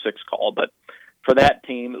the kick six call. But for that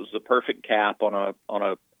team, it was the perfect cap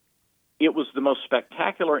it was the most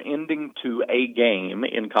spectacular ending to a game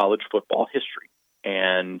in college football history.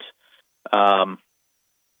 And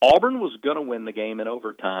Auburn was going to win the game in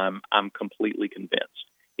overtime, I'm completely convinced.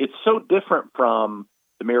 It's so different from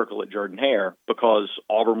the miracle at Jordan-Hare because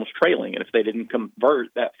Auburn was trailing, and if they didn't convert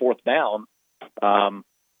that fourth down,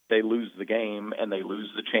 they lose the game and they lose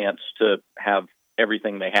the chance to have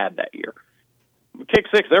everything they had that year. Kick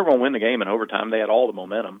six, they were going to win the game in overtime. They had all the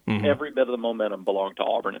momentum. Mm-hmm. Every bit of the momentum belonged to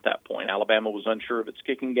Auburn at that point. Alabama was unsure of its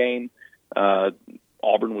kicking game.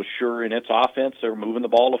 Auburn was sure in its offense. They were moving the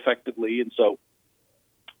ball effectively, and so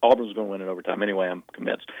Auburn was going to win in overtime. Anyway, I'm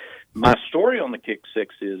convinced. My story on the kick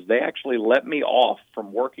six is they actually let me off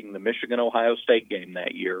from working the Michigan-Ohio State game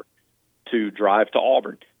that year to drive to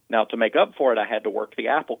Auburn. Now, to make up for it, I had to work the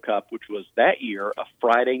Apple Cup, which was that year a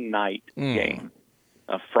Friday night game.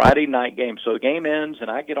 A Friday night game. So the game ends, and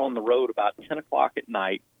I get on the road about 10 o'clock at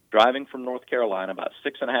night, driving from North Carolina, about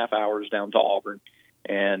 6.5 hours down to Auburn,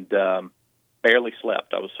 and barely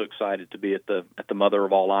slept. I was so excited to be at the mother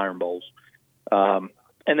of all Iron Bowls.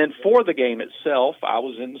 And then for the game itself, I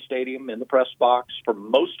was in the stadium, in the press box for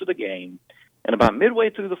most of the game, and about midway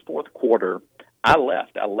through the fourth quarter, I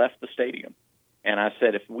left. I left the stadium, and I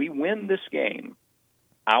said, if we win this game,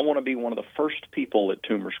 I want to be one of the first people at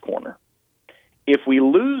Toomer's Corner. If we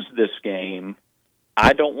lose this game,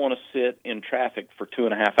 I don't want to sit in traffic for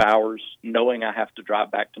 2.5 hours knowing I have to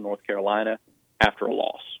drive back to North Carolina after a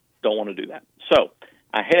loss. Don't want to do that. So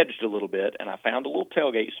I hedged a little bit, and I found a little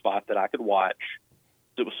tailgate spot that I could watch.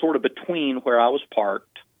 It was sort of between where I was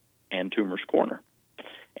parked and Toomer's Corner.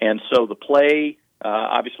 And so the play,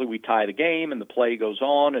 obviously we tie the game, and the play goes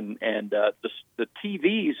on, and the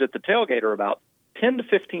TVs at the tailgate are about 10 to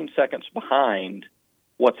 15 seconds behind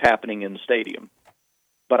what's happening in the stadium.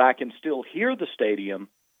 But I can still hear the stadium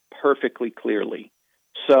perfectly clearly.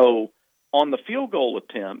 So on the field goal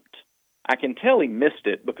attempt, I can tell he missed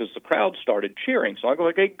it because the crowd started cheering. So I go,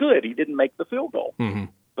 okay, good, he didn't make the field goal. Mm-hmm.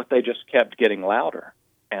 But they just kept getting louder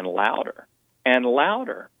and louder and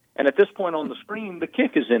louder. And at this point on the screen, the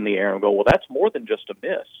kick is in the air. And I go, well, that's more than just a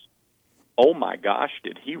miss. Oh, my gosh,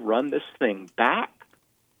 did he run this thing back?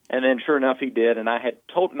 And then sure enough, he did. And I had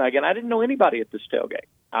told him, again, I didn't know anybody at this tailgate.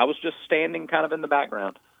 I was just standing kind of in the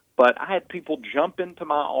background. But I had people jump into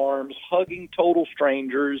my arms, hugging total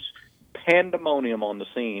strangers, pandemonium on the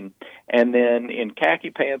scene. And then in khaki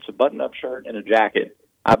pants, a button-up shirt, and a jacket,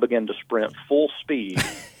 I began to sprint full speed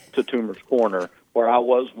to Toomer's Corner, where I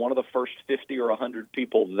was one of the first 50 or 100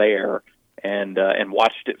 people there, and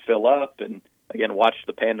watched it fill up, and again watched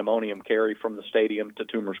the pandemonium carry from the stadium to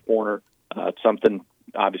Toomer's Corner. It's something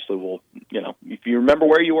obviously if you remember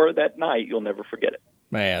where you were that night, you'll never forget it.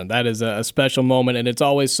 Man, that is a special moment, and it's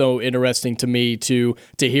always so interesting to me to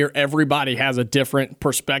hear everybody has a different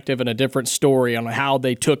perspective and a different story on how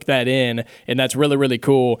they took that in, and that's really, really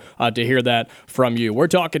cool to hear that from you. We're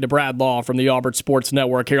talking to Brad Law from the Auburn Sports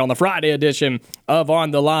Network here on the Friday edition of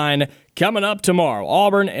On the Line. Coming up tomorrow,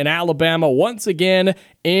 Auburn and Alabama once again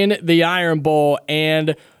in the Iron Bowl,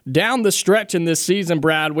 and down the stretch in this season,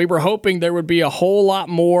 Brad, we were hoping there would be a whole lot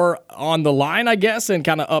more on the line, I guess, and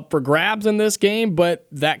kind of up for grabs in this game, but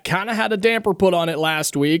that kind of had a damper put on it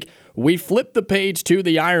last week. We flipped the page to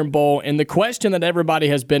the Iron Bowl, and the question that everybody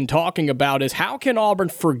has been talking about is how can Auburn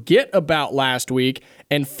forget about last week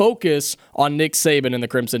and focus on Nick Saban and the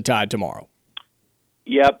Crimson Tide tomorrow?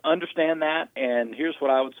 Yep, understand that, and here's what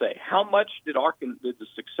I would say. How much did the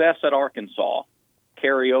success at Arkansas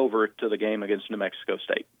carry over to the game against New Mexico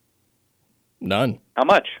State? None. How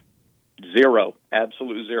much? Zero.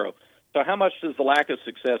 Absolute zero. So how much does the lack of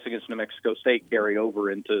success against New Mexico State carry over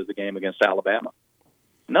into the game against Alabama?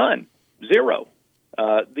 None. Zero.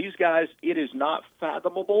 These guys, it is not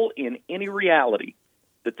fathomable in any reality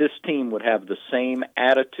that this team would have the same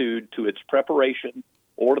attitude to its preparation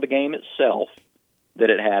or to the game itself that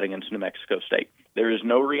it had against New Mexico State. There is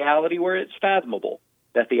no reality where it's fathomable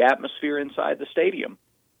that the atmosphere inside the stadium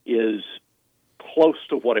is close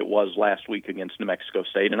to what it was last week against New Mexico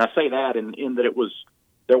State. And I say that in that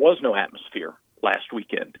there was no atmosphere last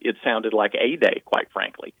weekend. It sounded like a day, quite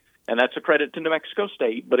frankly. And that's a credit to New Mexico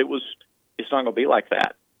State, but it's not going to be like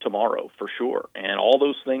that tomorrow for sure. And all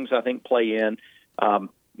those things, I think, play in.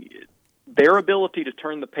 Their ability to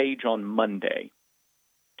turn the page on Monday,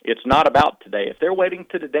 it's not about today. If they're waiting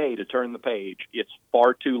to today to turn the page, it's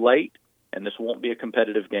far too late, and this won't be a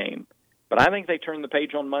competitive game. But I think they turn the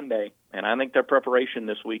page on Monday, and I think their preparation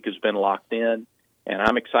this week has been locked in, and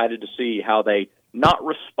I'm excited to see how they not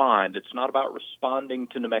respond. It's not about responding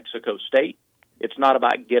to New Mexico State. It's not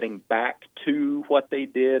about getting back to what they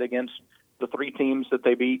did against the three teams that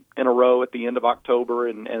they beat in a row at the end of October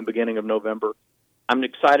and beginning of November. I'm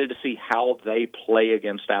excited to see how they play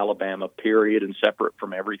against Alabama, period, and separate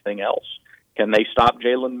from everything else. Can they stop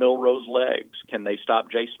Jalen Milroe's legs? Can they stop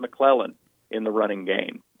Jace McClellan in the running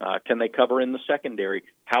game? Can they cover in the secondary?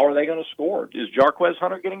 How are they going to score? Is Jarquez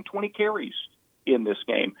Hunter getting 20 carries in this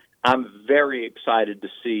game? I'm very excited to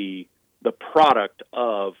see the product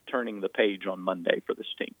of turning the page on Monday for this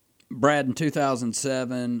team. Brad, in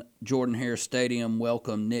 2007, Jordan-Hare Stadium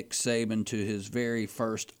welcomed Nick Saban to his very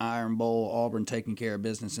first Iron Bowl. Auburn taking care of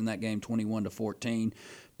business in that game 21-14.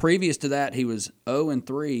 Previous to that, he was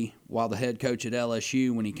 0-3 while the head coach at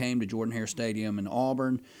LSU when he came to Jordan-Hare Stadium in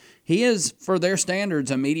Auburn. He is, for their standards,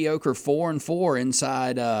 a mediocre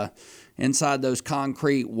 4-4 inside those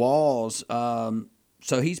concrete walls.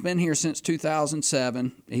 So he's been here since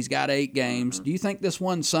 2007. He's got 8 games. Do you think this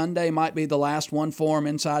one Sunday might be the last one for him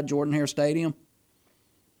inside Jordan-Hare Stadium?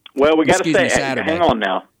 Well, we got to say, Saturday. hang on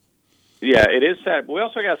now. Yeah, it is sad. We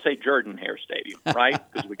also got to say Jordan-Hare Stadium, right?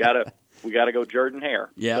 Because we got to go Jordan-Hare.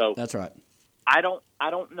 Yeah, so that's right. I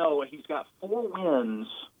don't know. He's got 4 wins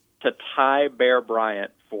to tie Bear Bryant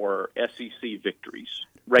for SEC victories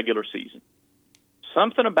regular season.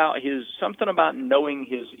 Something about knowing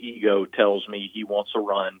his ego tells me he wants a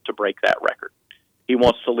run to break that record. He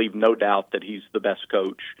wants to leave no doubt that he's the best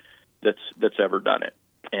coach that's ever done it.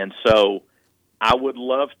 And so I would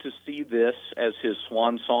love to see this as his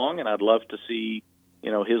swan song, and I'd love to see,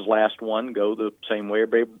 his last one go the same way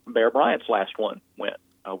Bear Bryant's last one went,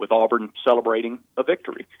 with Auburn celebrating a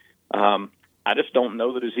victory. I just don't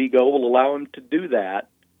know that his ego will allow him to do that,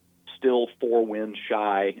 still 4 wins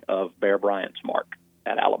shy of Bear Bryant's mark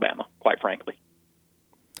at Alabama, quite frankly.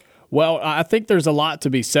 Well, I think there's a lot to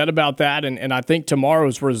be said about that, and I think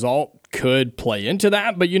tomorrow's result could play into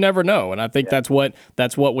that, but you never know. And I think that's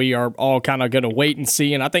what we are all kind of going to wait and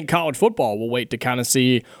see. And I think college football will wait to kind of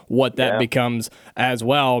see what that becomes as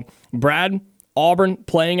well. Brad, Auburn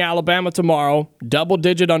playing Alabama tomorrow,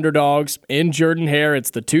 double-digit underdogs in Jordan-Hare. It's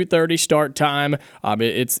the 2:30 start time.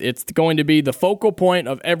 It's going to be the focal point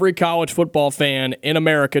of every college football fan in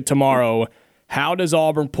America tomorrow. How does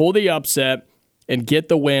Auburn pull the upset and get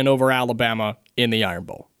the win over Alabama in the Iron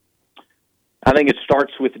Bowl? I think it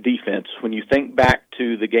starts with defense. When you think back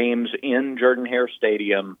to the games in Jordan-Hare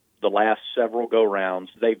Stadium, the last several go-rounds,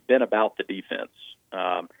 they've been about the defense.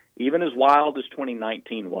 Even as wild as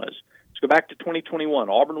 2019 was. Go back to 2021.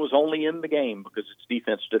 Auburn was only in the game because its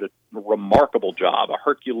defense did a remarkable job, a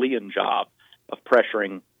Herculean job of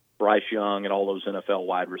pressuring Bryce Young and all those NFL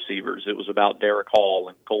wide receivers. It was about Derek Hall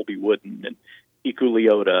and Colby Wooden and Iku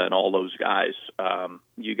Leota and all those guys.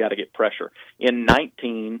 You got to get pressure. In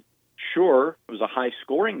 19, sure, it was a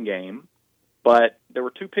high-scoring game, but there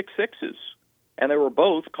were 2 pick sixes and they were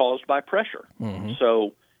both caused by pressure.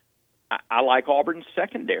 So I like Auburn's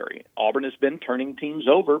secondary. Auburn has been turning teams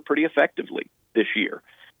over pretty effectively this year.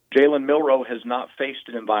 Jalen Milroe has not faced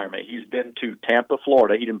an environment. He's been to Tampa,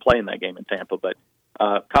 Florida. He didn't play in that game in Tampa, but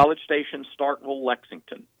College Station, Starkville,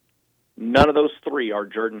 Lexington. None of those three are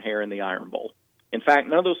Jordan-Hare in the Iron Bowl. In fact,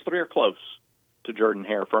 none of those three are close to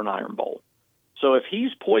Jordan-Hare for an Iron Bowl. So if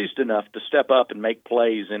he's poised enough to step up and make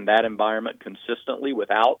plays in that environment consistently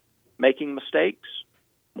without making mistakes,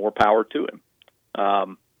 more power to him.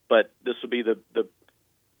 But this will be the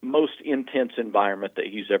most intense environment that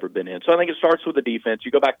he's ever been in. So I think it starts with the defense. You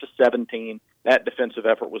go back to 2017, that defensive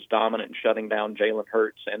effort was dominant in shutting down Jalen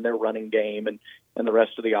Hurts and their running game and the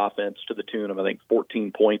rest of the offense to the tune of, I think,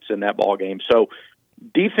 14 points in that ball game. So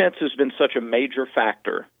defense has been such a major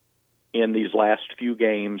factor in these last few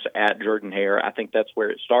games at Jordan-Hare. I think that's where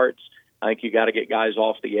it starts. I think you got to get guys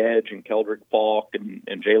off the edge, and Keldrick Falk and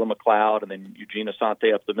Jalen McLeod and then Eugene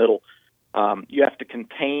Asante up the middle. You have to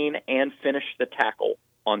contain and finish the tackle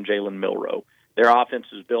on Jalen Milroe. Their offense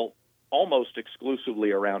is built almost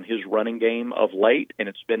exclusively around his running game of late, and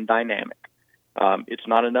it's been dynamic. It's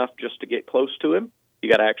not enough just to get close to him.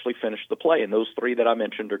 You got to actually finish the play, and those three that I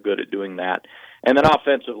mentioned are good at doing that. And then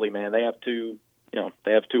offensively, man, they have two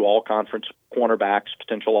all-conference cornerbacks,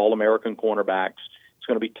 potential All-American cornerbacks. It's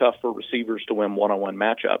going to be tough for receivers to win one-on-one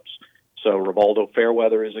matchups. So Rivaldo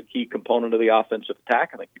Fairweather is a key component of the offensive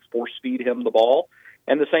attack. I think you force-feed him the ball.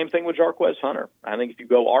 And the same thing with Jarquez Hunter. I think if you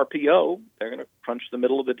go RPO, they're going to crunch the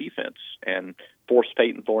middle of the defense and force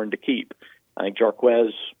Peyton Thorne to keep. I think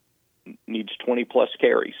Jarquez needs 20-plus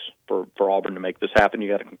carries for Auburn to make this happen.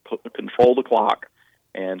 You got to control the clock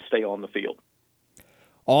and stay on the field.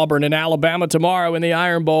 Auburn and Alabama tomorrow in the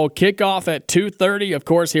Iron Bowl. Kickoff at 2:30. Of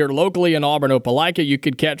course, here locally in Auburn, Opelika, you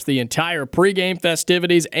could catch the entire pregame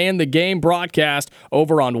festivities and the game broadcast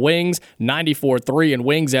over on Wings 94.3 and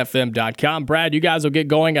wingsfm.com. Brad, you guys will get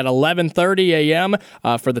going at 11:30 a.m.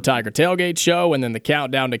 For the Tiger Tailgate Show, and then the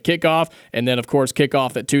countdown to kickoff, and then, of course,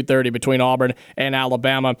 kickoff at 2:30 between Auburn and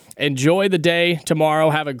Alabama. Enjoy the day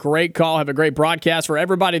tomorrow. Have a great call. Have a great broadcast for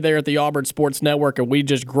everybody there at the Auburn Sports Network, and we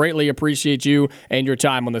just greatly appreciate you and your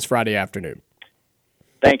time on this Friday afternoon.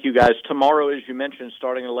 Thank you, guys. Tomorrow, as you mentioned,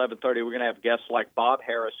 starting at 11:30, we're going to have guests like Bob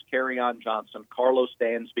Harris, Kerryon Johnson, Carlos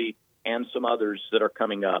Dansby, and some others that are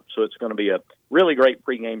coming up. So it's going to be a really great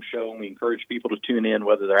pregame show, and we encourage people to tune in,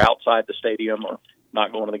 whether they're outside the stadium or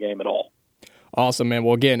not going to the game at all. Awesome, man.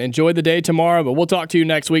 Well, again, enjoy the day tomorrow, but we'll talk to you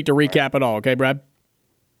next week to recap it all. Okay, Brad?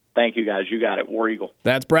 Thank you, guys. You got it. War Eagle.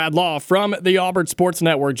 That's Brad Law from the Auburn Sports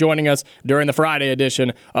Network joining us during the Friday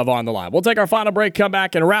edition of On the Line. We'll take our final break, come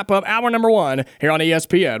back, and wrap up hour number 1 here on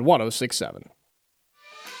ESPN 106.7.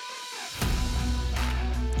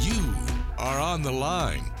 You are on the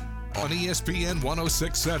line on ESPN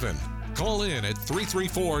 106.7. Call in at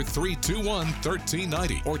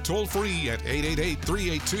 334-321-1390 or toll free at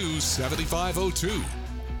 888-382-7502.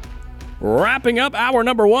 Wrapping up hour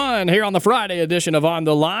number 1 here on the Friday edition of On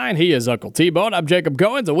the Line. He is Uncle T-Bone. I'm Jacob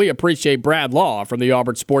Goins, and we appreciate Brad Law from the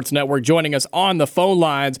Auburn Sports Network joining us on the phone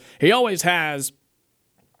lines. He always has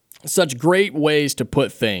such great ways to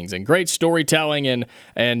put things and great storytelling,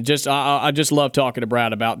 and just I just love talking to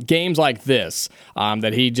Brad about games like this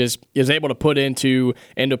that he just is able to put into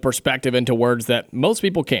perspective, into words that most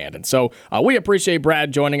people can't. And so we appreciate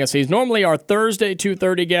Brad joining us. He's normally our Thursday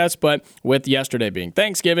 2:30 guest, but with yesterday being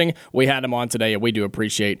Thanksgiving, we had him on today, and we do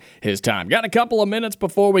appreciate his time. Got a couple of minutes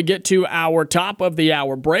before we get to our top of the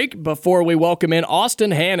hour break, before we welcome in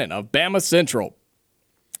Austin Hannon of Bama Central,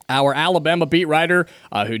 our Alabama beat writer,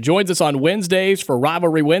 who joins us on Wednesdays for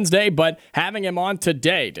Rivalry Wednesday, but having him on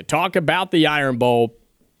today to talk about the Iron Bowl.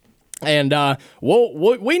 And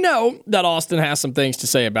we know that Austin has some things to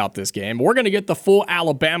say about this game. We're going to get the full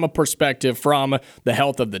Alabama perspective from the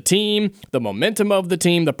health of the team, the momentum of the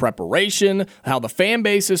team, the preparation, how the fan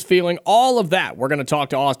base is feeling, all of that we're going to talk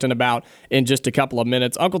to Austin about in just a couple of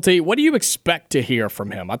minutes. Uncle T, what do you expect to hear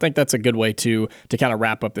from him? I think that's a good way to kind of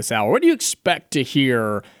wrap up this hour. What do you expect to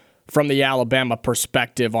hear from the Alabama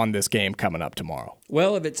perspective on this game coming up tomorrow?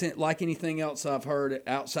 Well, if it's like anything else I've heard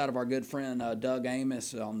outside of our good friend Doug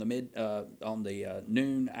Amos on the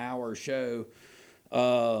noon hour show,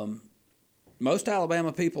 most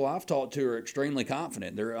Alabama people I've talked to are extremely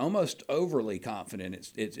confident. They're almost overly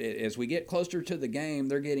confident. It's as we get closer to the game,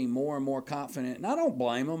 they're getting more and more confident, and I don't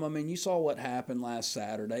blame them. I mean, you saw what happened last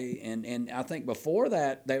Saturday, and I think before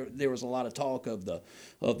that there was a lot of talk of the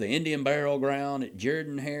Indian Burial Ground at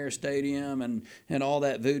Jordan-Hare Stadium and all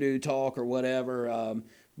that voodoo talk or whatever.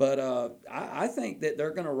 But I think that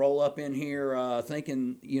they're going to roll up in here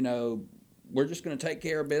thinking, we're just going to take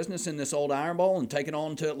care of business in this old Iron Bowl and take it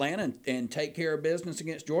on to Atlanta and take care of business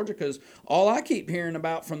against Georgia, because all I keep hearing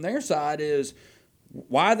about from their side is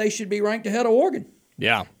why they should be ranked ahead of Oregon.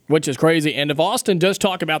 Yeah, which is crazy. And if Austin does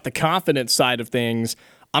talk about the confidence side of things,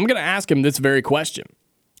 I'm going to ask him this very question.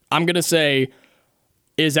 I'm going to say,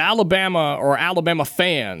 is Alabama or Alabama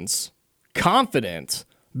fans confident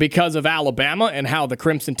because of Alabama and how the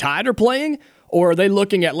Crimson Tide are playing? Or are they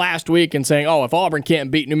looking at last week and saying, oh, if Auburn can't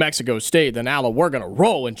beat New Mexico State, then we're going to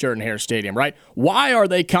roll in Jordan-Hare Stadium, right? Why are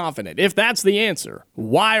they confident? If that's the answer,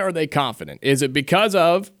 why are they confident? Is it because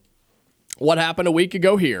of what happened a week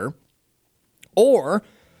ago here? Or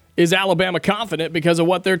is Alabama confident because of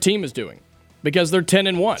what their team is doing? Because they're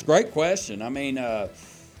 10-1. Great question. I mean,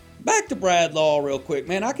 back to Brad Law real quick.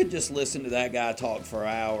 Man, I could just listen to that guy talk for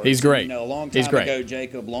hours. He's great. You know, a long time ago,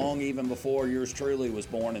 Jacob, long even before yours truly was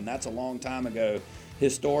born, and that's a long time ago.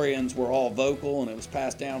 Historians were all vocal, and it was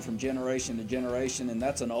passed down from generation to generation, and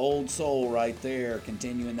that's an old soul right there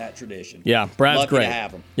continuing that tradition. Yeah, Brad's Lucky great. to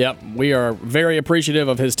have him. Yep, we are very appreciative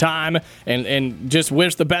of his time and just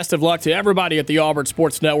wish the best of luck to everybody at the Auburn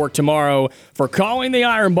Sports Network tomorrow for calling the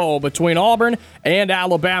Iron Bowl between Auburn and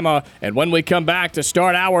Alabama. And when we come back to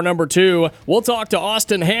start hour number 2, we'll talk to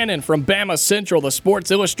Austin Hannon from Bama Central, the Sports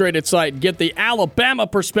Illustrated site, get the Alabama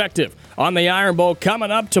perspective on the Iron Bowl coming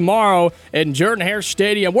up tomorrow in Jordan-Hare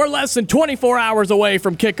Stadium. We're less than 24 hours away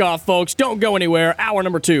from kickoff, folks. Don't go anywhere. Hour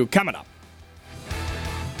number 2 coming up.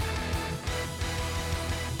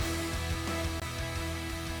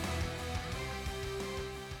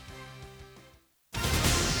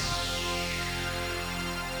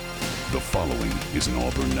 The following is an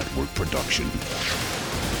Auburn Network production.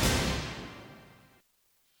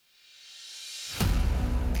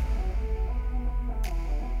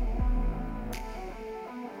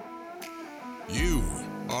 You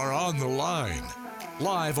are on the line.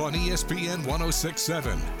 Live on ESPN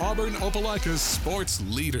 1067, Auburn Opelika's sports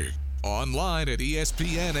leader. Online at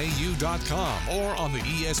espnau.com or on the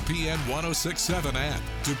ESPN 1067 app.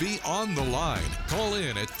 To be on the line, call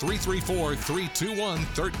in at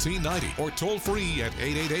 334-321-1390 or toll free at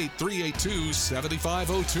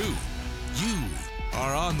 888-382-7502. You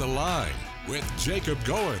are on the line with Jacob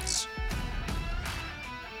Goins.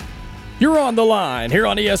 You're on the line here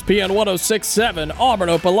on ESPN 1067, Auburn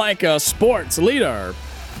Opelika sports leader.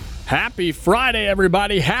 Happy Friday,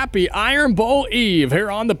 everybody. Happy Iron Bowl Eve here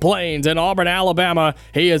on the Plains in Auburn, Alabama.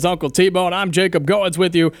 He is Uncle T-Bone. I'm Jacob Goins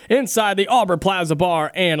with you inside the Auburn Plaza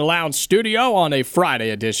Bar and Lounge Studio on a Friday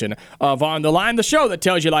edition of On the Line, the show that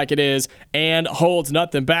tells you like it is and holds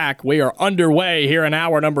nothing back. We are underway here in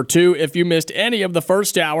hour number 2. If you missed any of the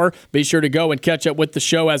first hour, be sure to go and catch up with the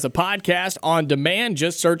show as a podcast on demand.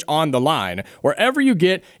 Just search On the Line wherever you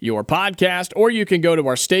get your podcast, or you can go to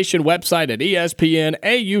our station website at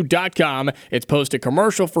espnau.com. It's posted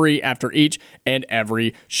commercial free after each and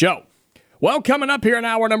every show. Well, coming up here in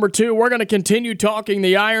hour number 2, we're going to continue talking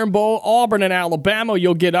the Iron Bowl, Auburn and Alabama.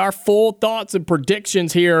 You'll get our full thoughts and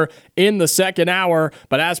predictions here in the second hour.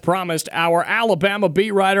 But as promised, our Alabama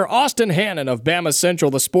beat writer, Austin Hannon of Bama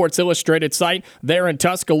Central, the Sports Illustrated site there in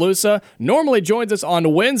Tuscaloosa, normally joins us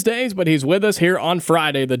on Wednesdays, but he's with us here on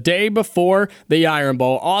Friday, the day before the Iron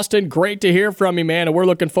Bowl. Austin, great to hear from you, man, and we're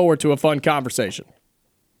looking forward to a fun conversation.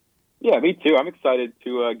 Yeah, me too. I'm excited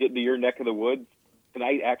to get into your neck of the woods.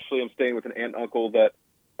 Tonight, actually, I'm staying with an aunt and uncle that,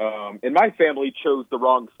 in my family, chose the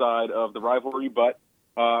wrong side of the rivalry, but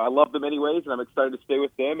I love them anyways, and I'm excited to stay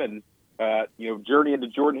with them and, journey into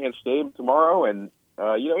Jordan-Hare Stadium tomorrow. And,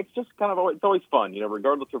 it's just it's always fun,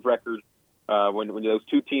 regardless of record. When those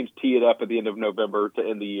two teams tee it up at the end of November to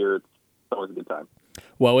end the year, it's always a good time.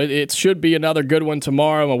 Well, it should be another good one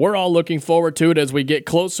tomorrow, and we're all looking forward to it as we get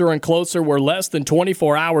closer and closer. We're less than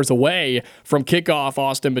 24 hours away from kickoff,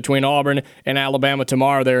 Austin, between Auburn and Alabama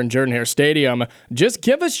tomorrow there in Jordan-Hare Stadium. Just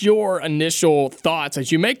give us your initial thoughts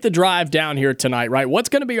as you make the drive down here tonight, right? What's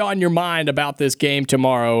going to be on your mind about this game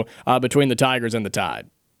tomorrow between the Tigers and the Tide?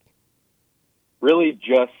 Really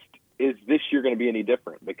just, is this year going to be any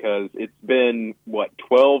different? Because it's been,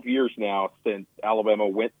 12 years now since Alabama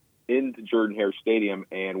went into Jordan-Hare Stadium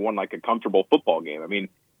and won like a comfortable football game. I mean,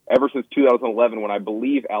 ever since 2011, when I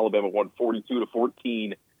believe Alabama won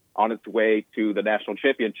 42-14 on its way to the national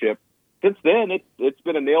championship. Since then, it's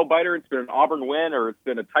been a nail biter. It's been an Auburn win, or it's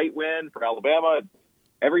been a tight win for Alabama.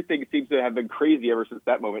 Everything seems to have been crazy ever since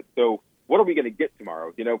that moment. So, what are we going to get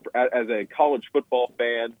tomorrow? As a college football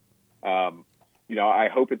fan, I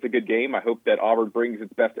hope it's a good game. I hope that Auburn brings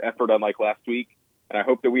its best effort, unlike last week. And I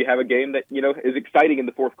hope that we have a game that, is exciting in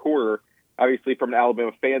the fourth quarter. Obviously, from an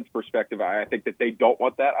Alabama fan's perspective, I think that they don't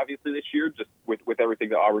want that, obviously, this year, just with everything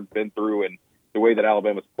that Auburn's been through and the way that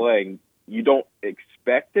Alabama's playing. you don't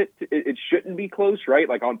expect it. It shouldn't be close, right?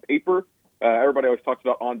 Like on paper, everybody always talks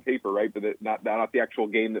about on paper, right? But not the actual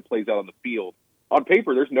game that plays out on the field. On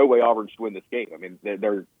paper, there's no way Auburn should win this game. I mean,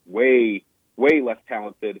 they're way less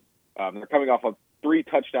talented. They're coming off a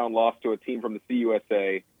 3-touchdown loss to a team from the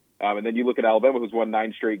CUSA. And then you look at Alabama, who's won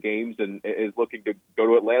 9 straight games and is looking to go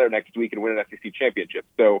to Atlanta next week and win an SEC championship.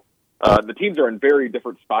 So the teams are in very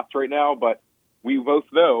different spots right now, but we both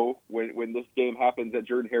know when this game happens at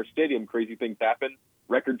Jordan-Hare Stadium, crazy things happen.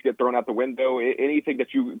 Records get thrown out the window. Anything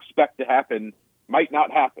that you expect to happen might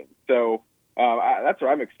not happen. So that's what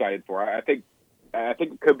I'm excited for. I think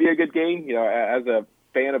it could be a good game. You know, as a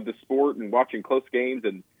fan of the sport and watching close games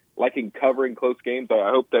and liking covering close games, I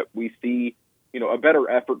hope that we see, you know, a better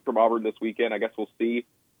effort from Auburn this weekend. I guess we'll see.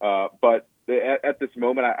 But at this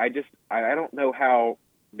moment, I don't know how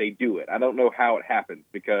they do it. I don't know how it happens,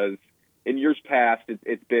 because in years past,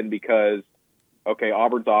 it's been because, okay,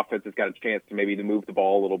 Auburn's offense has got a chance to maybe move the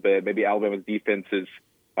ball a little bit. Maybe Alabama's defense is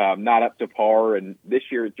not up to par, and this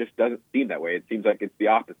year it just doesn't seem that way. It seems like it's the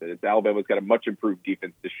opposite. Alabama's got a much improved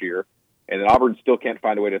defense this year, and then Auburn still can't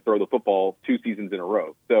find a way to throw the football 2 seasons in a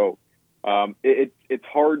row. So it's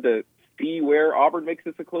hard to see where Auburn makes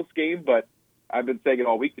this a close game, but I've been saying it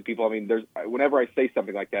all week to people. I mean, whenever I say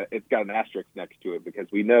something like that, it's got an asterisk next to it, because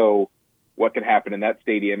we know what can happen in that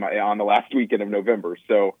stadium on the last weekend of November.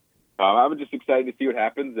 So I'm just excited to see what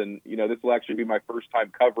happens, and you know, this will actually be my first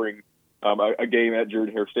time covering a game at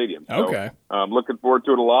Jordan-Hare Stadium. So, okay, looking forward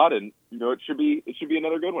to it a lot, and you know, it should be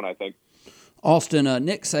another good one, I think. Austin,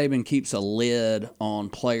 Nick Saban keeps a lid on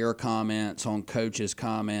player comments, on coaches'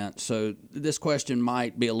 comments. So this question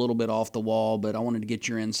might be a little bit off the wall, but I wanted to get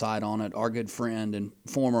your insight on it. Our good friend and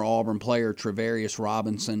former Auburn player Travarius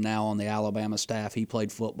Robinson, now on the Alabama staff, he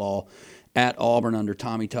played football at Auburn under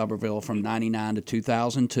Tommy Tuberville from 99 to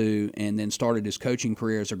 2002, and then started his coaching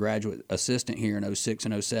career as a graduate assistant here in 06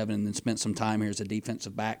 and 07, and then spent some time here as a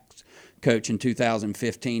defensive backs coach in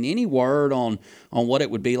 2015. Any word on what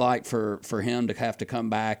it would be like for him to have to come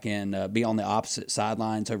back and be on the opposite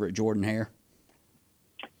sidelines over at Jordan-Hare?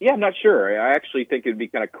 Yeah, I'm not sure. I actually think it'd be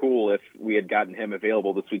kind of cool if we had gotten him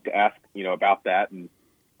available this week to ask, you know, about that. And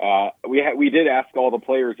we did ask all the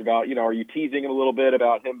players about, you know, are you teasing him a little bit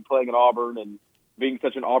about him playing at Auburn and being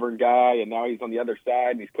such an Auburn guy, and now he's on the other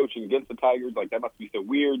side and he's coaching against the Tigers? Like, that must be so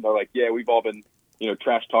weird. And they're like, yeah, we've all been, you know,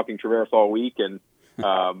 trash talking Travarius all week, and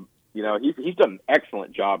you know, he's done an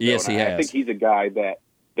excellent job. Yes, he has. I think he's a guy that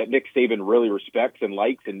Nick Saban really respects and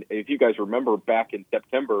likes. And if you guys remember back in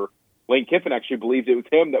September, Lane Kiffin actually believed it was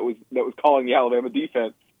him that was calling the Alabama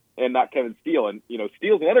defense and not Kevin Steele. And you know,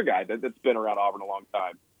 Steele's another guy that's been around Auburn a long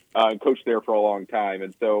time and coached there for a long time.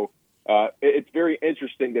 And so it's very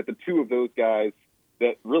interesting that the two of those guys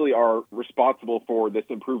that really are responsible for this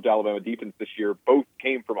improved Alabama defense this year both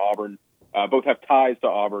came from Auburn, both have ties to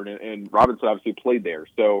Auburn, and Robinson obviously played there.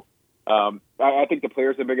 So I think the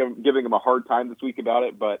players have been giving him a hard time this week about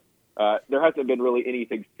it, but there hasn't been really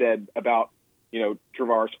anything said about, you know,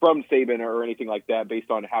 Travarius from Saban or anything like that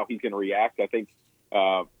based on how he's going to react. I think,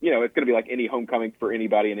 you know, it's going to be like any homecoming for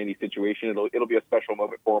anybody in any situation. It'll be a special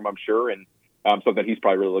moment for him, I'm sure, and something he's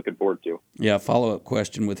probably really looking forward to. Yeah, follow-up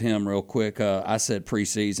question with him real quick. I said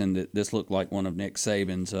preseason that this looked like one of Nick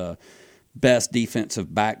Saban's best defensive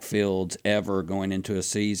backfields ever going into a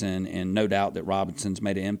season, and no doubt that Robinson's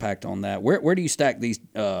made an impact on that. Where do you stack these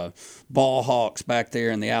ball hawks back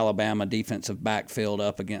there in the Alabama defensive backfield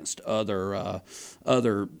up against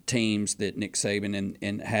other teams that Nick Saban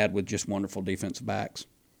and had with just wonderful defensive backs?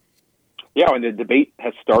 Yeah, and the debate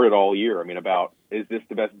has started all year. I mean, about is this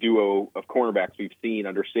the best duo of cornerbacks we've seen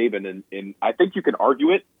under Saban? And I think you can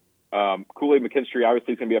argue it. Kool-Aid McKinstry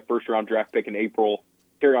obviously is going to be a first-round draft pick in April.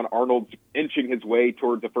 Terrion Arnold's inching his way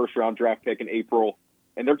towards a first-round draft pick in April,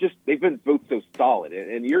 and they've been both so solid.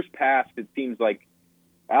 In years past, it seems like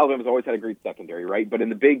Alabama's always had a great secondary, right? But in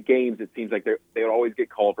the big games, it seems like they would always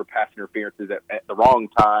get called for pass interferences at the wrong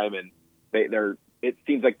time, and it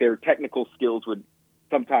seems like their technical skills would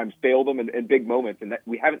sometimes fail them in big moments, and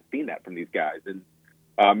we haven't seen that from these guys. And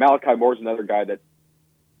Malachi Moore's another guy that's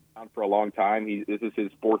on for a long time. This is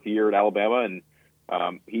his 4th year at Alabama, and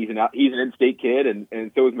he's an in-state kid,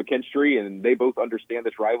 and so is McKinstry, and they both understand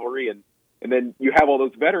this rivalry. And then you have all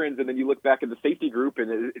those veterans, and then you look back at the safety group,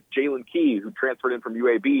 and it's Jalen Key, who transferred in from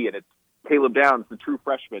UAB, and it's Caleb Downs, the true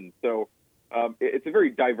freshman. So it's a very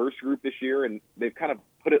diverse group this year, and they've kind of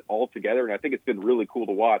put it all together, and I think it's been really cool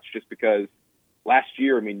to watch just because last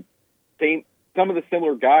year, I mean, some of the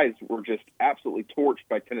similar guys were just absolutely torched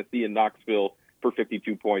by Tennessee and Knoxville for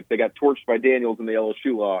 52 points. They got torched by Daniels and the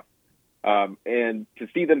LSU law. And to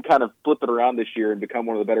see them kind of flip it around this year and become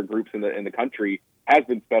one of the better groups in the country has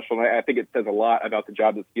been special. And I think it says a lot about the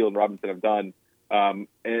job that Steele and Robinson have done.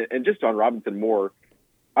 And just on Robinson more,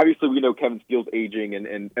 obviously we know Kevin Steele's aging,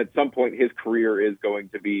 and at some point his career is going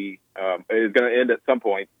to end at some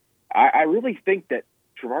point. I really think that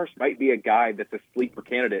Travaris might be a guy that's a sleeper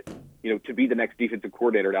candidate, to be the next defensive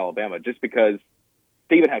coordinator at Alabama, just because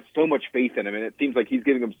Saban has so much faith in him, and it seems like he's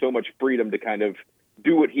giving him so much freedom to kind of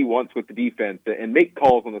do what he wants with the defense and make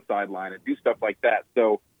calls on the sideline and do stuff like that.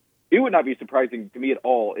 So it would not be surprising to me at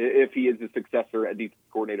all if he is the successor at defensive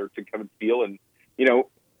coordinator to Kevin Steele. And,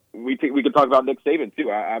 we could talk about Nick Saban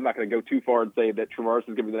too. I'm not going to go too far and say that Travaris is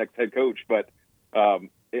going to be the next head coach, but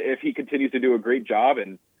if he continues to do a great job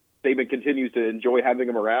and Saban continues to enjoy having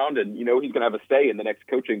him around, and he's going to have a say in the next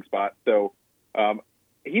coaching spot. So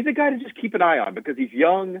he's a guy to just keep an eye on because he's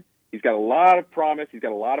young, he's got a lot of promise, he's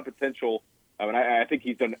got a lot of potential, and I think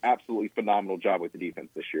he's done an absolutely phenomenal job with the defense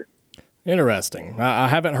this year. Interesting. I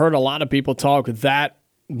haven't heard a lot of people talk that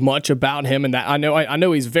much about him, and that I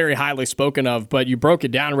know he's very highly spoken of, but you broke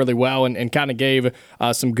it down really well and kind of gave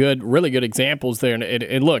some really good examples there.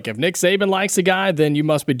 And look, if Nick Saban likes a guy, then you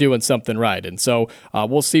must be doing something right. And so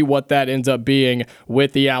we'll see what that ends up being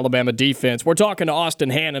with the Alabama defense. We're talking to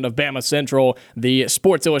Austin Hannon of Bama Central, the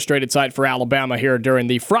Sports Illustrated site for Alabama, here during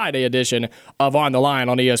the Friday edition of On the Line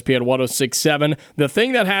on ESPN 106.7. The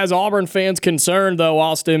thing that has Auburn fans concerned, though,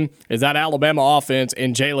 Austin, is that Alabama offense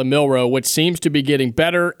and Jalen Milroe, which seems to be getting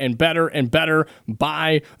better and better and better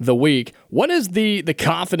by the week. What is the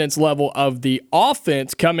confidence level of the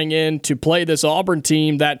offense coming in to play this Auburn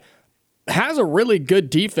team that has a really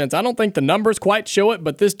good defense? I don't think the numbers quite show it,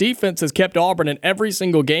 but this defense has kept Auburn in every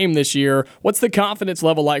single game this year. What's the confidence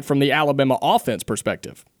level like from the Alabama offense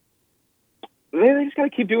perspective? They just got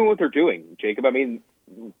to keep doing what they're doing, Jacob. I mean,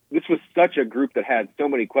 this was such a group that had so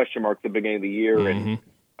many question marks at the beginning of the year, and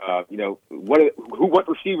what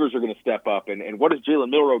receivers are going to step up, and what is Jalen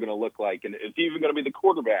Milroe going to look like, and is he even going to be the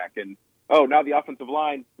quarterback? And now the offensive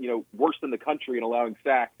line, worst in the country in allowing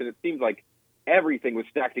sacks, and it seems like everything was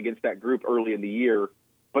stacked against that group early in the year.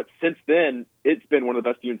 But since then, it's been one of the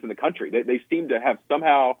best units in the country. They seem to have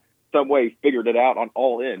somehow, some way figured it out on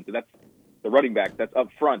all ends, and that's the running back, that's up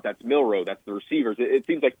front, that's Milroe, that's the receivers. It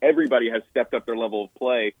seems like everybody has stepped up their level of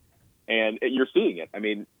play, and you're seeing it. I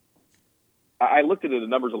mean, I looked into the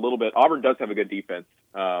numbers a little bit. Auburn does have a good defense.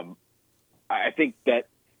 I think that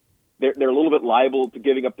they're a little bit liable to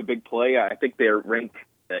giving up the big play. I think they're ranked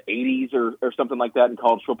 80s or something like that in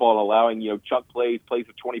college football, and allowing chunk plays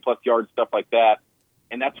of 20-plus yards, stuff like that.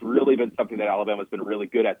 And that's really been something that Alabama's been really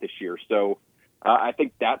good at this year. So I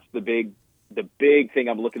think that's the big thing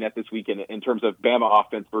I'm looking at this weekend in terms of Bama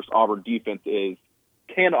offense versus Auburn defense is,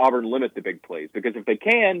 can Auburn limit the big plays? Because if they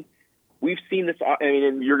can, we've seen this,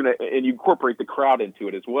 and you incorporate the crowd into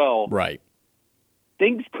it as well. Right.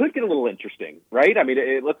 Things could get a little interesting, right? I mean,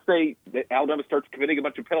 let's say that Alabama starts committing a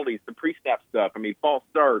bunch of penalties, the pre-snap stuff. I mean, false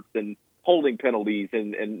starts and holding penalties,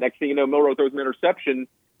 and next thing you know, Milroe throws an interception.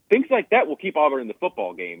 Things like that will keep Auburn in the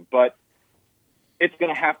football game, but it's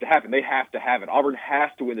going to have to happen. They have to have it. Auburn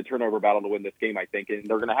has to win the turnover battle to win this game, I think, and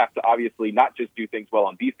they're going to have to obviously not just do things well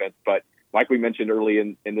on defense, but like we mentioned early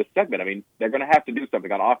in this segment, I mean, they're going to have to do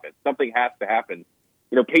something on offense. Something has to happen.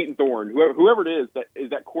 Peyton Thorne, whoever it is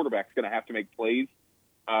that quarterback's going to have to make plays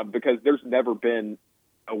because there's never been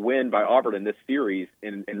a win by Auburn in this series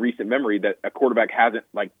in recent memory that a quarterback hasn't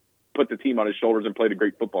put the team on his shoulders and played a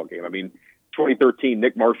great football game. I mean, 2013,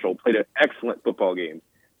 Nick Marshall played an excellent football game.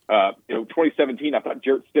 2017, I thought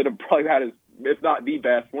Jarrett Stidham probably had his, if not the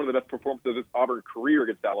best, one of the best performances of his Auburn career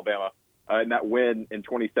against Alabama in that win in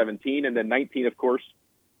 2017. And then 19, of course,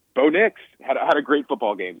 Bo Nix had a great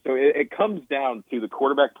football game. So it comes down to the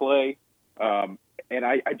quarterback play. And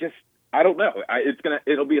I don't know.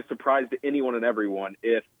 It'll be a surprise to anyone and everyone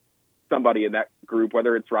if somebody in that group,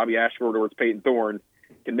 whether it's Robbie Ashford or it's Peyton Thorne,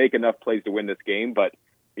 can make enough plays to win this game. But,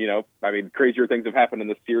 crazier things have happened in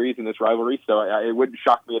this series, in this rivalry. So it wouldn't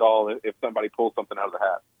shock me at all if somebody pulls something out of the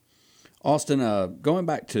hat. Austin, going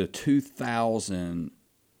back to 2000,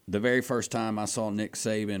 the very first time I saw Nick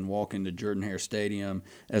Saban walk into Jordan-Hare Stadium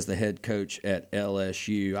as the head coach at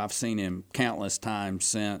LSU. I've seen him countless times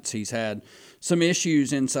since. He's had some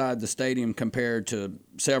issues inside the stadium compared to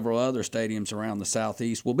several other stadiums around the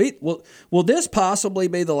Southeast. Will this possibly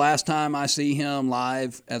be the last time I see him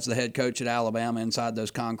live as the head coach at Alabama inside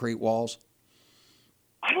those concrete walls?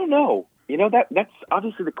 I don't know. That's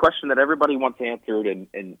obviously the question that everybody wants answered,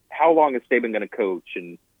 and how long is Saban going to coach?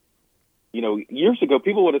 And years ago,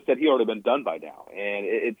 people would have said he already been done by now. And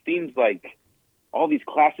it seems like all these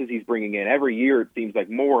classes he's bringing in, every year it seems like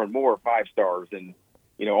more and more 5 stars. And,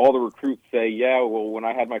 all the recruits say, yeah, well, when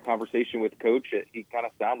I had my conversation with Coach, he kind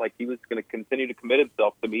of sounded like he was going to continue to commit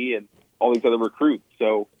himself to me and all these other recruits.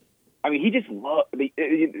 So, I mean, he just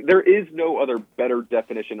there is no other better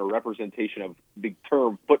definition or representation of the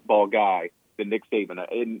term football guy than Nick Saban.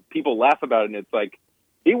 And people laugh about it, and it's like,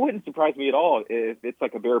 it wouldn't surprise me at all if it's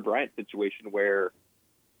like a Bear Bryant situation where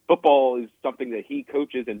football is something that he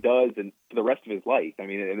coaches and does and for the rest of his life. I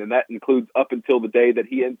mean, and that includes up until the day that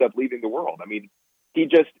he ends up leaving the world. I mean, he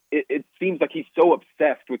just it seems like he's so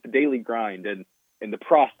obsessed with the daily grind and the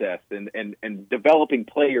process and developing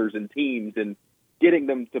players and teams and getting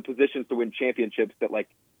them to positions to win championships that, like,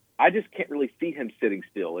 I just can't really see him sitting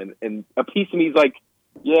still. And a piece of me is like,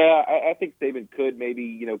 yeah, I think Saban could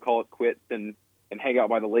maybe, call it quits and hang out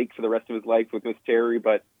by the lake for the rest of his life with Miss Terry.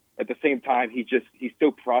 But at the same time, he's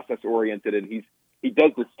so process oriented, and he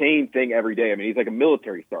does the same thing every day. I mean, he's like a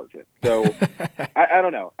military sergeant. So I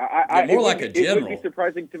don't know. More like a general. It wouldn't be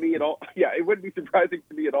surprising to me at all. Yeah, it wouldn't be surprising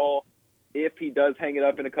to me at all if he does hang it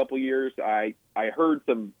up in a couple years. I heard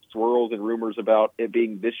some swirls and rumors about it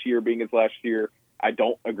being this year being his last year. I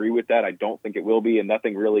don't agree with that. I don't think it will be, and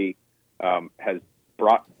nothing really has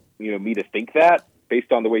brought me to think that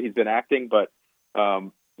based on the way he's been acting. But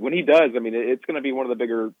when he does, I mean, it's going to be one of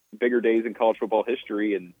the bigger days in college football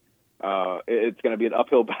history, and it's going to be an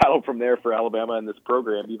uphill battle from there for Alabama and this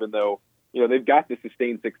program, even though they've got the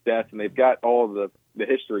sustained success and they've got all of the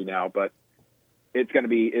history now. But it's going to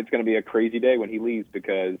be a crazy day when he leaves,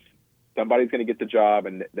 because somebody's going to get the job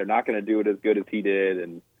and they're not going to do it as good as he did.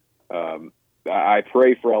 And I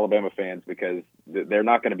pray for Alabama fans, because they're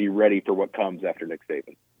not going to be ready for what comes after Nick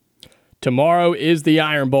Saban. Tomorrow is the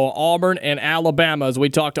Iron Bowl, Auburn and Alabama, as we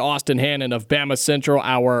talk to Austin Hannon of Bama Central,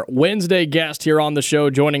 our Wednesday guest here on the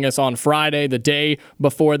show, joining us on Friday, the day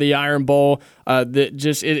before the Iron Bowl.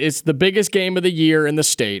 It's the biggest game of the year in the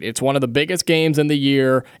state. It's one of the biggest games in the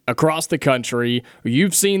year across the country.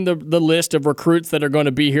 You've seen the list of recruits that are going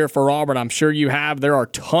to be here for Auburn. I'm sure you have. There are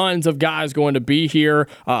tons of guys going to be here,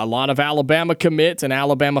 a lot of Alabama commits and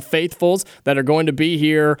Alabama faithfuls that are going to be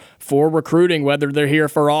here for recruiting, whether they're here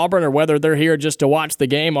for Auburn or whether they're here just to watch the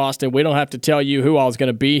game. Austin, we don't have to tell you who all is going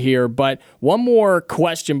to be here, but one more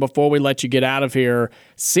question before we let you get out of here.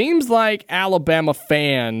 Seems like Alabama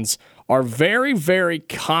fans are very, very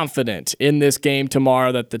confident in this game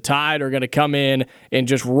tomorrow that the Tide are going to come in and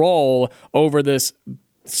just roll over this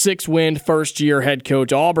 6-win first-year head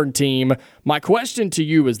coach Auburn team. My question to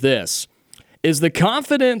you is this. Is the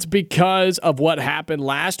confidence because of what happened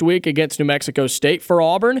last week against New Mexico State for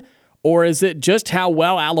Auburn, or is it just how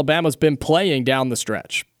well Alabama's been playing down the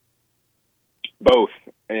stretch? Both.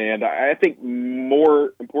 And I think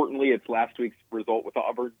more importantly, it's last week's result with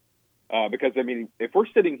Auburn. Because, I mean, if we're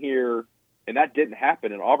sitting here and that didn't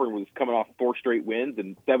happen and Auburn was coming off 4 straight wins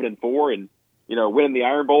and 7-4 and, winning the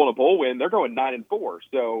Iron Bowl and a bowl win, they're going 9-4.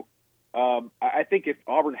 So I think if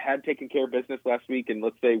Auburn had taken care of business last week and,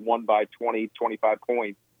 let's say, won by 20, 25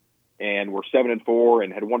 points and were 7-4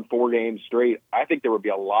 and had won 4 games straight, I think there would be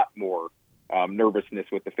a lot more nervousness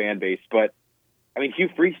with the fan base. But, I mean, Hugh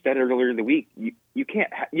Freeze said earlier in the week, you can't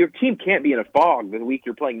your team can't be in a fog the week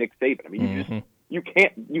you're playing Nick Saban. I mean, you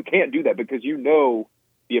can't do that, because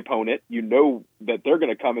the opponent, that they're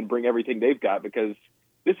going to come and bring everything they've got, because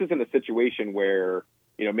this isn't a situation where,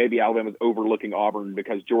 maybe Alabama's overlooking Auburn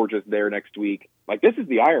because Georgia's there next week. Like, this is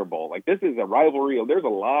the Iron Bowl. Like, this is a rivalry. There's a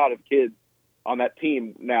lot of kids on that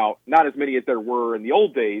team now, not as many as there were in the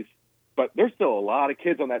old days, but there's still a lot of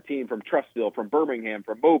kids on that team from Trussville, from Birmingham,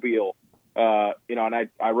 from Mobile. And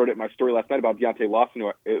I wrote it in my story last night about Deontay Lawson,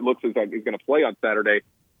 who it looks as like he's going to play on Saturday.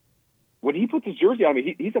 When he puts his jersey on, I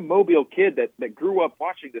mean, he's a Mobile kid that grew up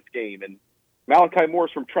watching this game, and Malachi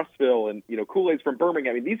Moore's from Trussville, and Kool-Aid's from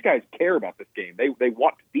Birmingham. I mean, these guys care about this game. They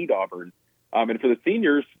want to beat Auburn, and for the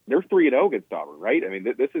seniors, they're 3-0 against Auburn, right? I mean,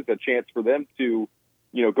 this is a chance for them to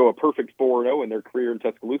go a perfect 4-0 in their career in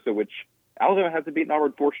Tuscaloosa, which Alabama hasn't beaten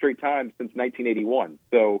Auburn 4 straight times since 1981.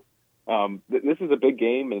 So this is a big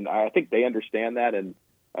game, and I think they understand that, and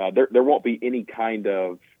there won't be any kind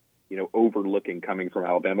of overlooking coming from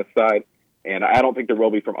Alabama's side. And I don't think there will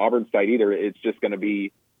be from Auburn's side either. It's just going to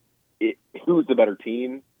be who's the better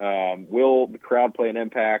team. Will the crowd play an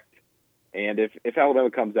impact? And if Alabama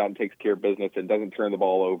comes out and takes care of business and doesn't turn the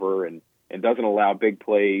ball over and doesn't allow big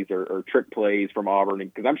plays or trick plays from Auburn,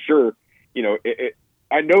 because I'm sure,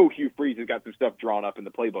 I know Hugh Freeze has got some stuff drawn up in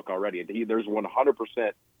the playbook already. There's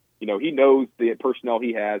 100%, he knows the personnel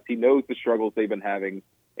he has. He knows the struggles they've been having.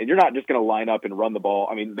 And you're not just going to line up and run the ball.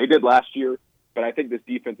 I mean, they did last year, but I think this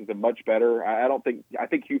defense is a much better. I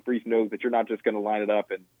think Hugh Freeze knows that you're not just going to line it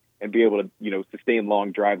up and be able to, sustain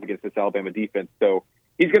long drives against this Alabama defense. So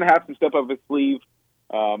he's going to have some stuff up his sleeve.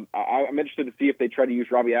 I'm interested to see if they try to use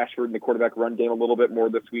Robbie Ashford in the quarterback run game a little bit more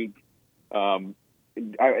this week.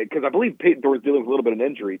 Because I believe Peyton Thorne's dealing with a little bit of an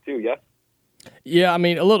injury too. Yes. Yeah, I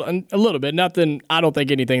mean a little bit. Nothing. I don't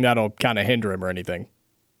think anything that'll kind of hinder him or anything.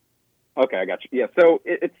 Okay, I got you. Yeah, so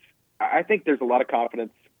I think there's a lot of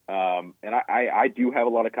confidence, and I do have a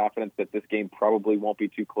lot of confidence that this game probably won't be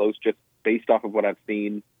too close, just based off of what I've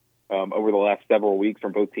seen over the last several weeks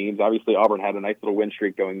from both teams. Obviously, Auburn had a nice little win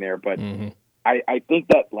streak going there, but I think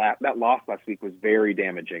that loss last week was very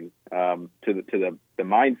damaging to the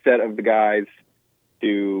mindset of the guys,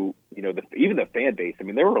 to even the fan base. I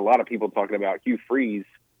mean, there were a lot of people talking about Hugh Freeze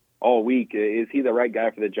all week. Is he the right guy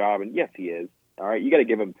for the job? And yes, he is. All right, you got to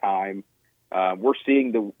give him time. We're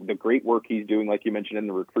seeing the great work he's doing, like you mentioned, in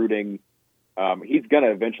the recruiting. He's going to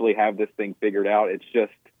eventually have this thing figured out. It's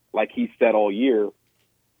just like he said all year.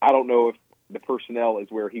 I don't know if the personnel is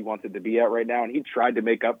where he wanted to be at right now, and he tried to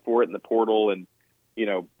make up for it in the portal, and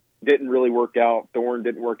didn't really work out. Thorne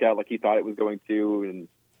didn't work out like he thought it was going to, and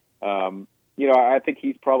I think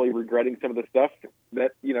he's probably regretting some of the stuff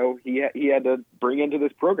that he had to bring into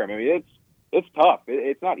this program. I mean, it's tough.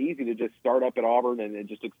 It's not easy to just start up at Auburn and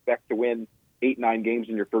just expect to win 8-9 games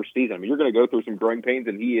in your first season. I mean, you're going to go through some growing pains,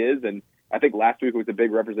 and he is. And I think last week was a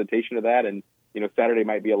big representation of that. And Saturday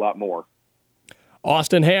might be a lot more.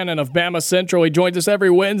 Austin Hannon of Bama Central. He joins us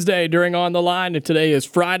every Wednesday during On the Line, and today is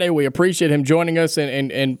Friday. We appreciate him joining us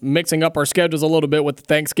and mixing up our schedules a little bit with the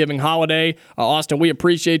Thanksgiving holiday. Austin, we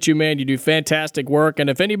appreciate you, man. You do fantastic work,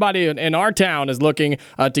 and if anybody in our town is looking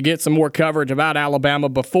to get some more coverage about Alabama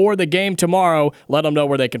before the game tomorrow, let them know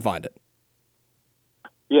where they can find it.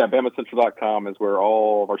 Yeah, BamaCentral.com is where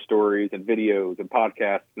all of our stories and videos and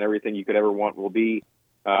podcasts and everything you could ever want will be.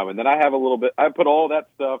 And then I have a little bit. I put all that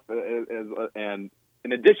stuff, and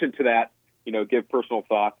in addition to that, give personal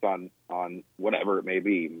thoughts on whatever it may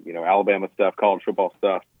be. Alabama stuff, college football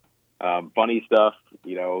stuff, funny stuff.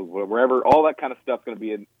 Wherever, all that kind of stuff is going to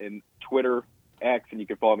be in Twitter, X, and you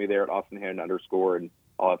can follow me there at AustinHannon_, and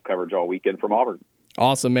I'll have coverage all weekend from Auburn.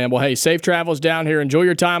 Awesome, man. Well, hey, safe travels down here. Enjoy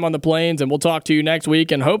your time on the plains, and we'll talk to you next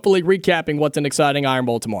week, and hopefully recapping what's an exciting Iron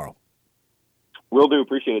Bowl tomorrow. Will do.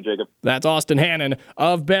 Appreciate it, Jacob. That's Austin Hannon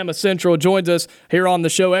of Bama Central. Joins us here on the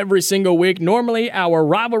show every single week. Normally our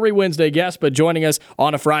Rivalry Wednesday guest, but joining us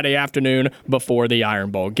on a Friday afternoon before the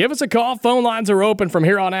Iron Bowl. Give us a call. Phone lines are open from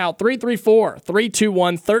here on out.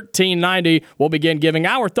 334-321-1390. We'll begin giving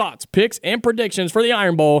our thoughts, picks, and predictions for the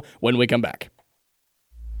Iron Bowl when we come back.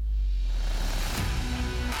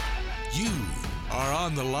 You are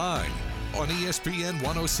on the line on ESPN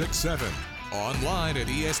 106.7. Online at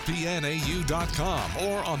ESPNAU.com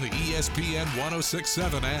or on the ESPN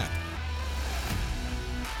 106.7 app.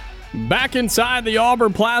 Back inside the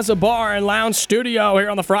Auburn Plaza Bar and Lounge Studio here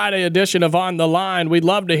on the Friday edition of On the Line. We'd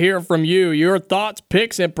love to hear from you. Your thoughts,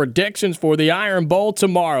 picks, and predictions for the Iron Bowl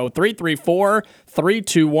tomorrow.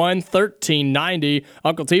 334-321-1390.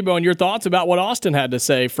 Uncle T-Bone, your thoughts about what Austin had to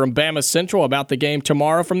say from Bama Central about the game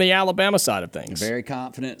tomorrow from the Alabama side of things. Very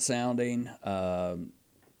confident sounding.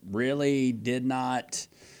 Really did not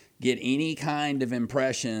get any kind of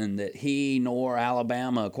impression that he nor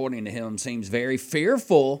Alabama, according to him, seems very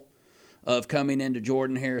fearful of coming into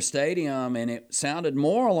Jordan-Hare Stadium. And it sounded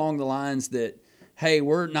more along the lines that, hey,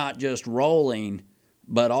 we're not just rolling,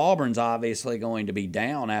 but Auburn's obviously going to be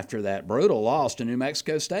down after that brutal loss to New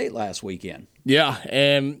Mexico State last weekend. Yeah,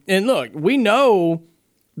 and look, we know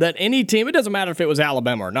that any team, it doesn't matter if it was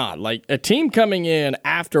Alabama or not, like a team coming in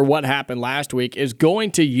after what happened last week is going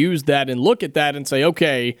to use that and look at that and say,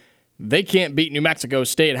 okay, they can't beat New Mexico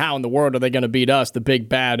State. How in the world are they going to beat us, the big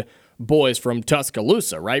bad boys from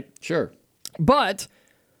Tuscaloosa, right? Sure. But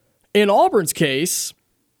in Auburn's case,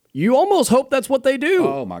 you almost hope that's what they do.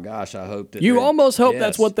 Oh, my gosh, I hope that you almost hope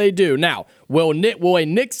that's what they do. Now, will a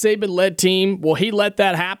Nick Saban-led team, will he let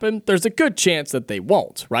that happen? There's a good chance that they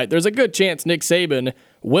won't, right? There's a good chance Nick Saban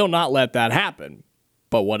will not let that happen.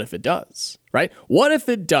 But what if it does, right? What if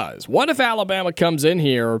it does? What if Alabama comes in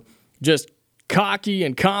here just cocky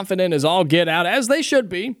and confident as all get out, as they should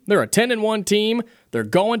be? They're a 10-1 team. They're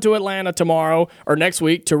going to Atlanta tomorrow or next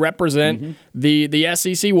week to represent the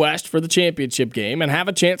SEC West for the championship game and have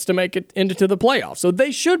a chance to make it into the playoffs. So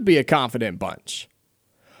they should be a confident bunch.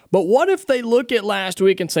 But what if they look at last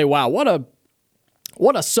week and say, wow, what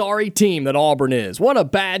a sorry team that Auburn is. What a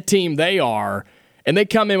bad team they are. And they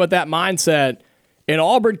come in with that mindset, and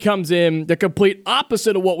Auburn comes in the complete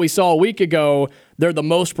opposite of what we saw a week ago. They're the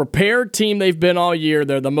most prepared team they've been all year.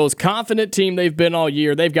 They're the most confident team they've been all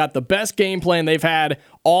year. They've got the best game plan they've had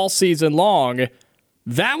all season long.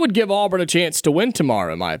 That would give Auburn a chance to win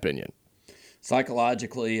tomorrow, in my opinion.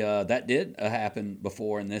 psychologically, that did happen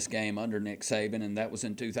before in this game under Nick Saban, and that was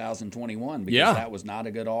in 2021 because that was not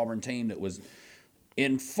a good Auburn team that was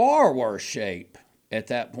in far worse shape at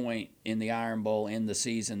that point in the Iron Bowl in the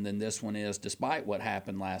season than this one is, despite what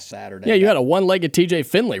happened last Saturday. Yeah, you had a one-legged TJ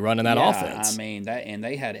Finley running that offense. I mean, and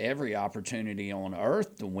they had every opportunity on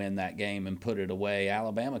earth to win that game and put it away.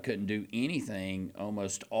 Alabama couldn't do anything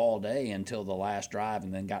almost all day until the last drive,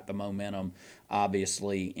 and then got the momentum,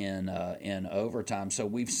 obviously, in overtime. So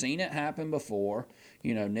we've seen it happen before.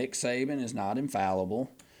 You know, Nick Saban is not infallible.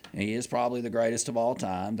 He is probably the greatest of all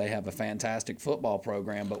time. They have a fantastic football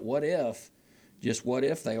program, but what if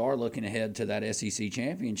they are looking ahead to that SEC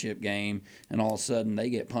championship game and all of a sudden they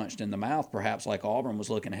get punched in the mouth, perhaps like Auburn was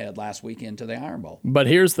looking ahead last weekend to the Iron Bowl? But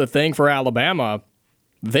here's the thing for Alabama.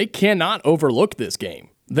 They cannot overlook this game.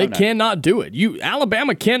 They cannot do it.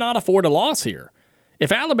 Alabama cannot afford a loss here.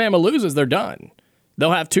 If Alabama loses, they're done.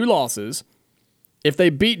 They'll have 2 losses. If they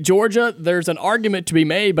beat Georgia, there's an argument to be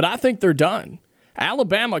made, but I think they're done.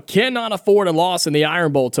 Alabama cannot afford a loss in the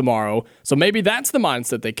Iron Bowl tomorrow, so maybe that's the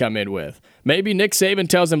mindset they come in with. Maybe Nick Saban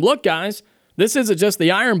tells them, look, guys, this isn't just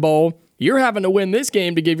the Iron Bowl. You're having to win this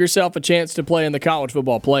game to give yourself a chance to play in the college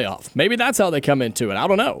football playoff. Maybe that's how they come into it. I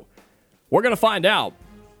don't know. We're going to find out.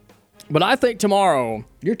 But I think tomorrow...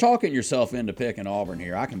 You're talking yourself into picking Auburn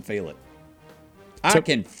here. I can feel it. I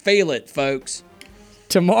can feel it, folks.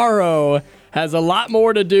 Tomorrow has a lot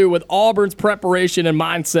more to do with Auburn's preparation and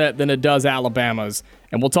mindset than it does Alabama's.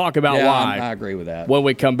 And we'll talk about why. I agree with that. When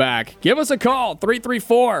we come back. Give us a call,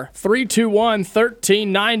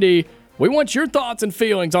 334-321-1390. We want your thoughts and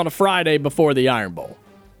feelings on a Friday before the Iron Bowl.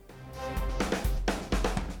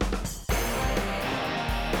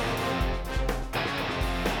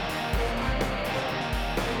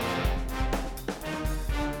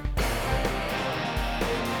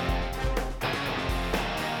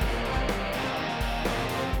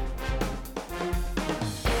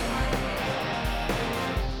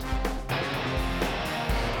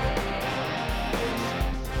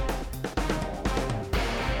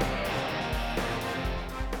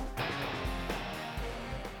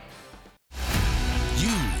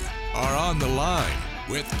 On the Line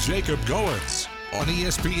with Jacob Goins on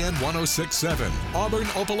ESPN 106.7, Auburn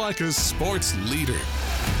Opelika's sports leader.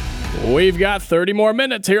 We've got 30 more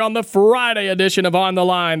minutes here on the Friday edition of On the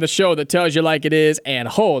Line, the show that tells you like it is and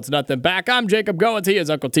holds nothing back. I'm Jacob Goins. He is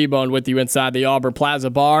Uncle T-Bone with you inside the Auburn Plaza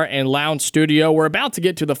Bar and Lounge Studio. We're about to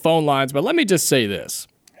get to the phone lines, but let me just say this.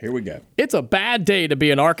 Here we go. It's a bad day to be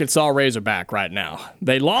an Arkansas Razorback right now.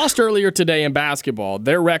 They lost earlier today in basketball.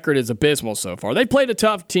 Their record is abysmal so far. They played a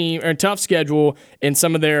tough schedule in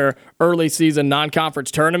some of their early season non-conference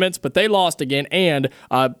tournaments, but they lost again. And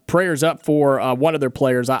prayers up for one of their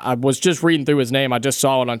players. I was just reading through his name. I just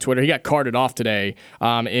saw it on Twitter. He got carted off today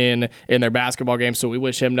in their basketball game, so we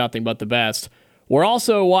wish him nothing but the best. We're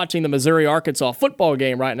also watching the Missouri-Arkansas football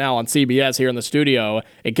game right now on CBS here in the studio,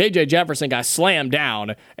 and KJ Jefferson got slammed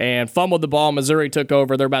down and fumbled the ball. Missouri took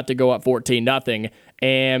over. They're about to go up 14-0,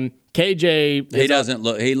 and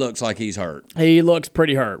KJ... He looks like he's hurt. He looks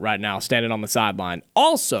pretty hurt right now, standing on the sideline.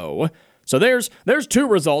 Also, so there's 2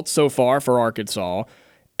 results so far for Arkansas,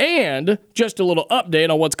 and just a little update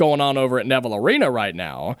on what's going on over at Neville Arena right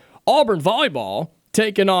now. Auburn volleyball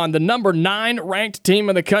taking on the number 9 ranked team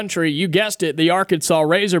in the country. You guessed it, the Arkansas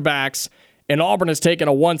Razorbacks. And Auburn has taken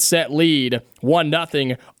a 1-set lead,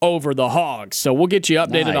 1-0 over the Hogs. So we'll get you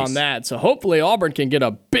updated on that. So hopefully Auburn can get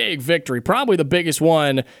a big victory, probably the biggest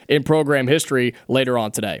one in program history later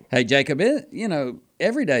on today. Hey, Jacob,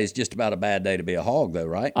 every day is just about a bad day to be a Hog, though,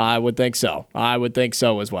 right? I would think so. I would think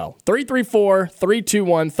so as well.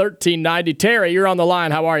 334-321-1390. Terry, you're on the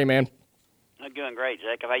line. How are you, man? I'm doing great,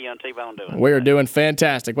 Jacob. How you and T-Bone doing? We're doing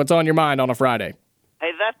fantastic. What's on your mind on a Friday?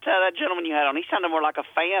 Hey, that gentleman you had on, he sounded more like a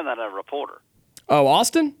fan than a reporter. Oh,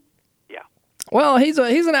 Austin? Yeah. Well, he's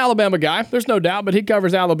an Alabama guy. There's no doubt, but he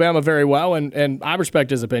covers Alabama very well, and I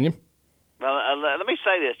respect his opinion. Well, let me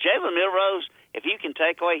say this. Jalen Milrose, if you can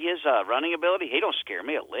take away his running ability, he don't scare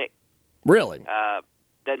me a lick. Really? Now,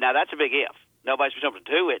 that's a big if. Nobody's been able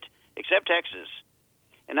to do it except Texas.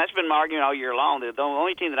 And that's been my argument all year long. The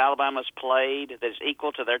only team that Alabama's played that is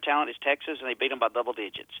equal to their talent is Texas, and they beat them by double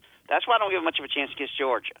digits. That's why I don't give much of a chance against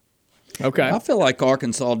Georgia. Okay. I feel like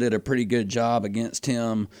Arkansas did a pretty good job against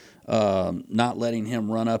him, not letting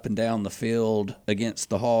him run up and down the field against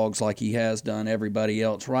the Hogs like he has done everybody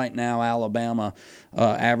else. Right now, Alabama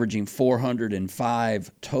averaging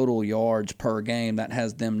 405 total yards per game. That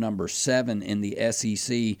has them number 7 in the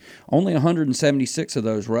SEC. Only 176 of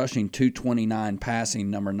those rushing, 229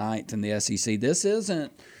 passing, number 9th in the SEC. This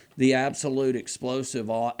isn't the absolute explosive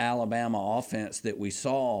Alabama offense that we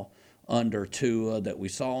saw under Tua, that we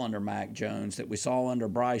saw under Mac Jones, that we saw under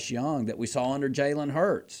Bryce Young, that we saw under Jalen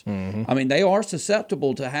Hurts. Mm-hmm. I mean, they are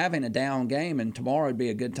susceptible to having a down game, and tomorrow would be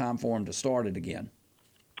a good time for them to start it again.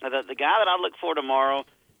 The guy that I look for tomorrow,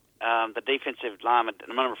 the defensive lineman,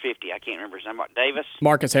 number 50, I can't remember his name,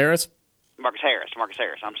 Marcus Harris. Marcus Harris.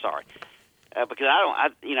 I'm sorry, because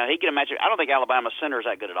he can imagine. I don't think Alabama's center is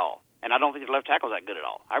that good at all, and I don't think the left tackle is that good at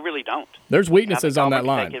all. I really don't. There's weaknesses on that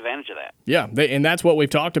line. Take advantage of that. Yeah, and that's what we've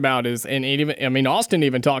talked about. Austin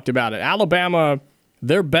even talked about it. Alabama,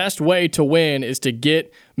 their best way to win is to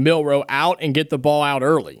get Milroe out and get the ball out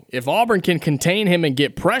early. If Auburn can contain him and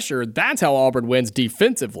get pressure, that's how Auburn wins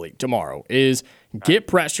defensively tomorrow, is get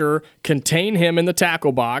pressure, contain him in the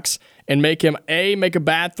tackle box, and make him, make a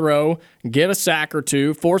bad throw, get a sack or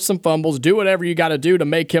two, force some fumbles, do whatever you got to do to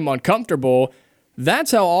make him uncomfortable.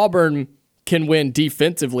 That's how Auburn can win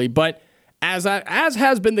defensively. But as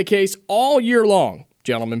has been the case all year long,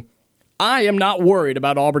 gentlemen, I am not worried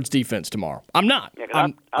about Auburn's defense tomorrow. I'm not. Yeah,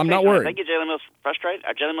 I'm not worried. I think if Jalen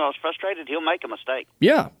Mills frustrated, he'll make a mistake.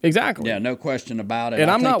 Yeah, exactly. Yeah, no question about it.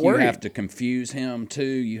 And I'm not worried. You have to confuse him, too.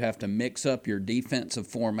 You have to mix up your defensive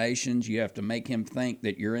formations. You have to make him think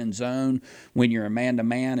that you're in zone when you're in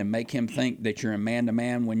man-to-man and make him think that you're in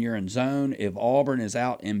man-to-man when you're in zone. If Auburn is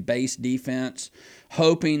out in base defense,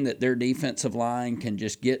 hoping that their defensive line can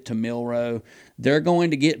just get to Milroe, they're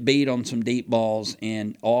going to get beat on some deep balls,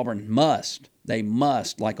 and Auburn must,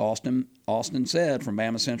 like Austin said from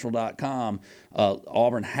BamaCentral.com,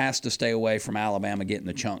 Auburn has to stay away from Alabama getting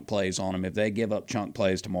the chunk plays on them. If they give up chunk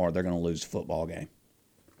plays tomorrow, they're going to lose the football game.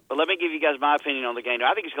 But let me give you guys my opinion on the game.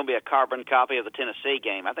 I think it's going to be a carbon copy of the Tennessee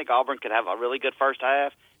game. I think Auburn could have a really good first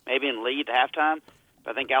half, maybe in lead at halftime.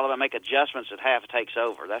 But I think Alabama make adjustments at half, takes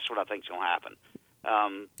over. That's what I think is going to happen.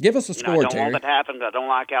 Give us a score, I don't Terry. want that to happen. I don't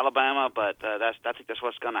like Alabama, but I think that's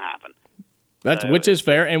what's going to happen. Which is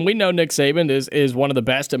fair, and we know Nick Saban is one of the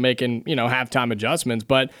best at making halftime adjustments.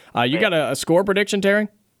 But you got a score prediction, Terry?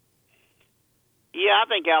 Yeah, I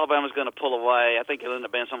think Alabama's going to pull away. I think it'll end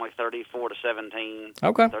up being something like 34-17.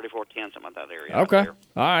 Okay. 34-10, something like that area. Okay. All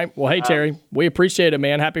right. Well, hey Terry, we appreciate it,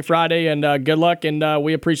 man. Happy Friday, and good luck, and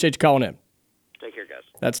we appreciate you calling in. Take care, guys.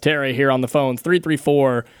 That's Terry here on the phones,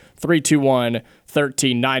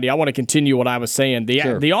 334-321-1390. I want to continue what I was saying.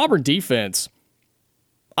 The Auburn defense,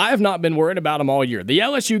 I have not been worried about them all year. The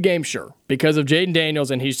LSU game, sure, because of Jaden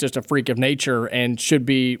Daniels, and he's just a freak of nature and should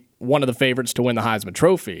be one of the favorites to win the Heisman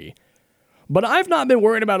Trophy. But I've not been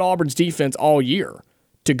worried about Auburn's defense all year.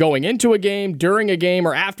 To going into a game, during a game,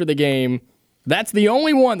 or after the game, that's the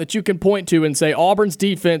only one that you can point to and say Auburn's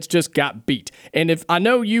defense just got beat. And if I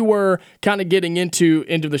know you were kind of getting into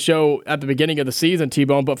the show at the beginning of the season,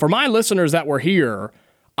 T-Bone, but for my listeners that were here,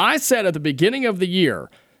 I said at the beginning of the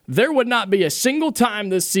year, there would not be a single time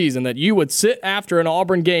this season that you would sit after an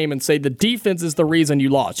Auburn game and say the defense is the reason you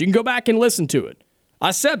lost. You can go back and listen to it.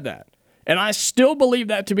 I said that, and I still believe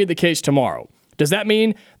that to be the case tomorrow. Does that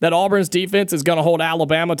mean that Auburn's defense is going to hold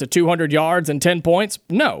Alabama to 200 yards and 10 points?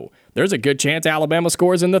 No. There's a good chance Alabama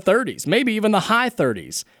scores in the 30s, maybe even the high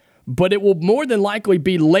 30s. But it will more than likely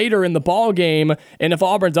be later in the ball game, and if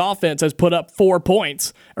Auburn's offense has put up 4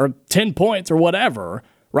 points or 10 points or whatever,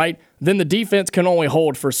 right, then the defense can only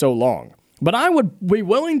hold for so long. But I would be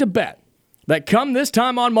willing to bet that come this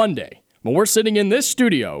time on Monday, when we're sitting in this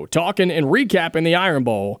studio talking and recapping the Iron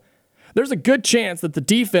Bowl, there's a good chance that the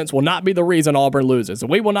defense will not be the reason Auburn loses.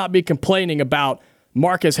 And we will not be complaining about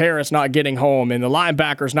Marcus Harris not getting home and the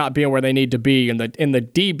linebackers not being where they need to be and the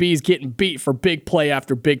DBs getting beat for big play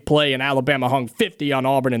after big play and Alabama hung 50 on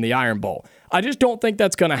Auburn in the Iron Bowl. I just don't think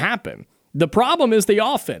that's going to happen. The problem is the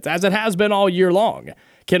offense, as it has been all year long.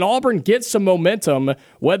 Can Auburn get some momentum,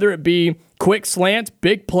 whether it be quick slants,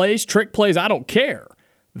 big plays, trick plays, I don't care.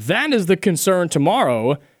 That is the concern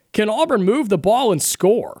tomorrow. Can Auburn move the ball and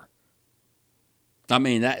score? I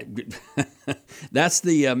mean, that's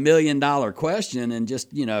the $1 million question, and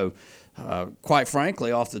just, quite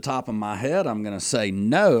frankly, off the top of my head, I'm going to say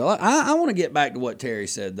no. I want to get back to what Terry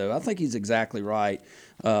said, though. I think he's exactly right.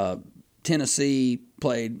 Tennessee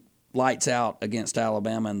played lights out against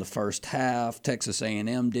Alabama in the first half. Texas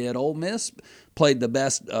A&M did. Ole Miss played the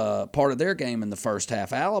best part of their game in the first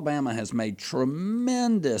half. Alabama has made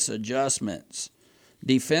tremendous adjustments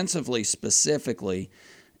defensively specifically,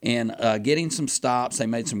 and getting some stops. They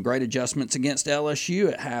made some great adjustments against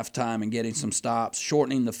LSU at halftime and getting some stops,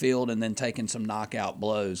 shortening the field, and then taking some knockout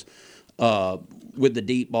blows with the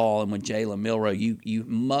deep ball and with Jalen Milroe. You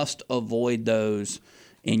must avoid those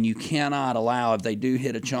And you cannot allow, if they do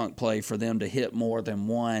hit a chunk play, for them to hit more than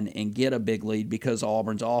one and get a big lead, because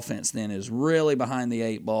Auburn's offense then is really behind the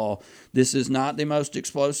 8 ball. This is not the most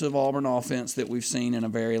explosive Auburn offense that we've seen in a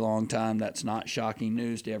very long time. That's not shocking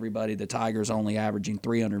news to everybody. The Tigers only averaging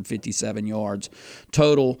 357 yards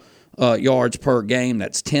total yards per game.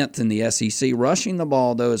 That's 10th in the SEC. Rushing the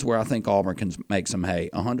ball, though, is where I think Auburn can make some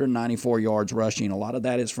hay. 194 yards rushing. A lot of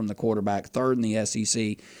that is from the quarterback, 3rd in the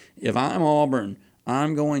SEC. If I'm Auburn,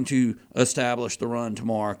 I'm going to establish the run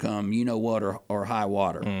tomorrow come you-know-what or high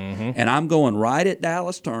water. And I'm going right at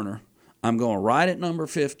Dallas Turner. I'm going right at number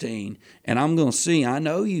 15, and I'm going to see, I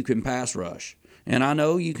know you can pass rush. And I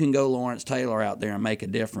know you can go Lawrence Taylor out there and make a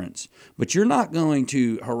difference. But you're not going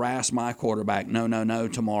to harass my quarterback, no,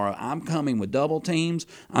 tomorrow. I'm coming with double teams.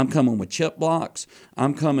 I'm coming with chip blocks.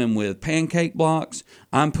 I'm coming with pancake blocks.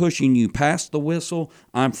 I'm pushing you past the whistle.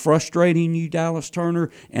 I'm frustrating you, Dallas Turner.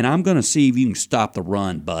 And I'm going to see if you can stop the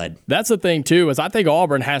run, bud. That's the thing, too, is I think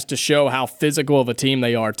Auburn has to show how physical of a team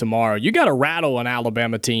they are tomorrow. You got to rattle an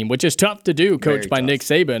Alabama team, which is tough to do, coached by Nick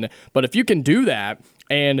Saban. But if you can do that,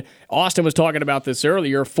 and Austin was talking about this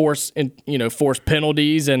earlier, force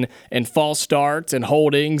penalties and false starts and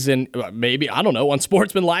holdings and maybe, I don't know,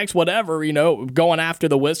 unsportsmanlike, whatever, going after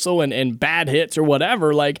the whistle and bad hits or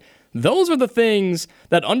whatever. Like, those are the things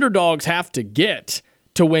that underdogs have to get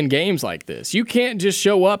to win games like this. You can't just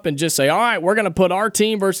show up and just say, all right, we're going to put our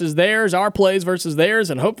team versus theirs, our plays versus theirs,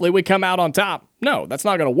 and hopefully we come out on top. No, that's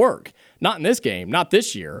not going to work. Not in this game, not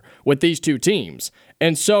this year with these two teams.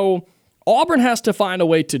 And so Auburn has to find a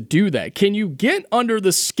way to do that. Can you get under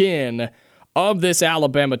the skin of this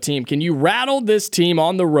Alabama team? Can you rattle this team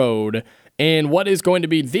on the road in what is going to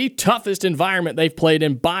be the toughest environment they've played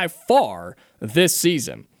in by far this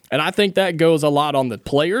season? And I think that goes a lot on the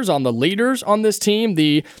players, on the leaders on this team,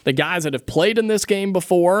 the guys that have played in this game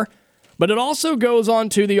before. But it also goes on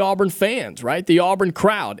to the Auburn fans, right? The Auburn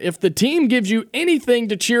crowd. If the team gives you anything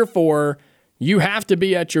to cheer for, you have to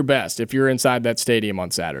be at your best if you're inside that stadium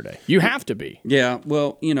on Saturday. You have to be. Yeah,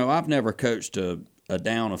 well, I've never coached a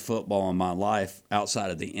down of football in my life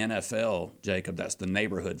outside of the NFL, Jacob. That's the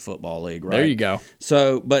neighborhood football league, right? There you go.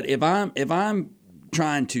 So, but if I'm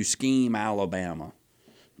trying to scheme Alabama,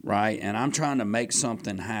 right, and I'm trying to make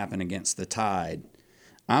something happen against the Tide,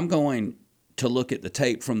 I'm going to look at the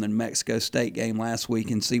tape from the New Mexico State game last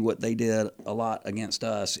week and see what they did a lot against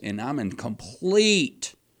us, and I'm in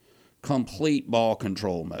complete ball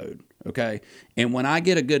control mode, okay? And when I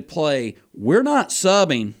get a good play, we're not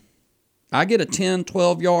subbing. I get a 10,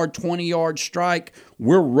 12-yard, 20-yard strike.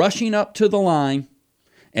 We're rushing up to the line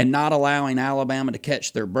and not allowing Alabama to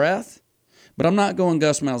catch their breath. But I'm not going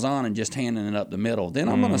Gus Malzahn and just handing it up the middle. Then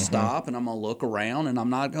I'm going to stop and I'm going to look around, and I'm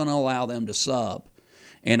not going to allow them to sub.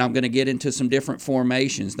 And I'm going to get into some different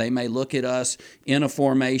formations. They may look at us in a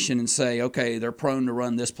formation and say, okay, they're prone to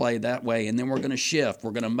run this play that way, and then we're going to shift.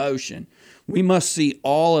 We're going to motion. We must see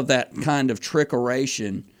all of that kind of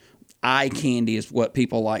trickeration, eye candy is what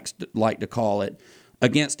people like to call it,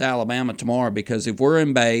 against Alabama tomorrow, because if we're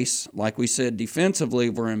in base, like we said, defensively,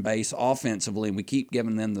 if we're in base, offensively, and we keep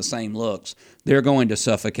giving them the same looks, they're going to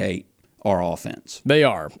suffocate our offense. They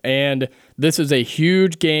are. And this is a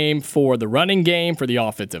huge game for the running game, for the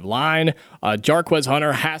offensive line. Jarquez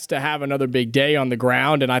Hunter has to have another big day on the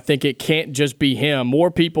ground, and I think it can't just be him.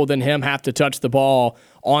 More people than him have to touch the ball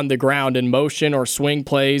on the ground in motion or swing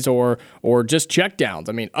plays or just checkdowns.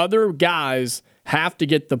 I mean, other guys have to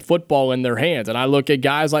get the football in their hands. And I look at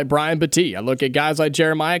guys like Brian Battie. I look at guys like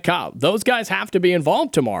Jeremiah Cobb. Those guys have to be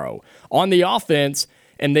involved tomorrow on the offense,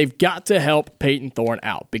 and they've got to help Peyton Thorne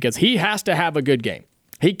out because he has to have a good game.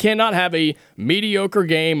 He cannot have a mediocre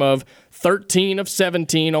game of 13 of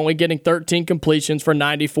 17, only getting 13 completions for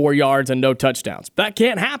 94 yards and no touchdowns. That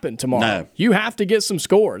can't happen tomorrow. No. You have to get some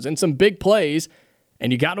scores and some big plays,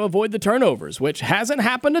 and you got to avoid the turnovers, which hasn't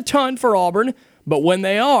happened a ton for Auburn, but when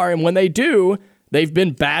they are and when they do, they've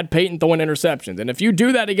been bad Peyton Thorne interceptions. And if you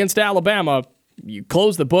do that against Alabama, you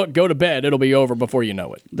close the book, go to bed, it'll be over before you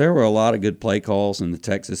know it. There were a lot of good play calls in the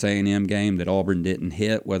Texas A&M game that Auburn didn't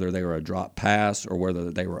hit, whether they were a drop pass or whether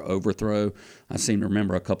they were overthrow. I seem to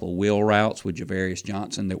remember a couple of wheel routes with Javarius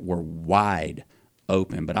Johnson that were wide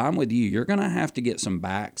open. But I'm with you. You're going to have to get some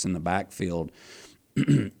backs in the backfield.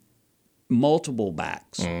 Multiple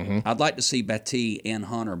backs. I'd like to see Battie and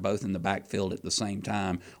Hunter both in the backfield at the same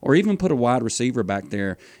time, or even put a wide receiver back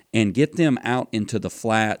there and get them out into the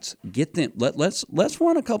flats. Get them. Let's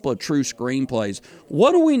run a couple of true screen plays.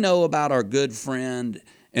 What do we know about our good friend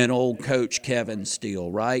and old Coach Kevin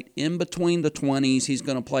Steele, right? In between the 20s, he's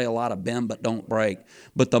going to play a lot of bend but don't break.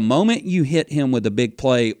 But the moment you hit him with a big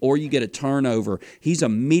play or you get a turnover, he's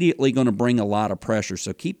immediately going to bring a lot of pressure.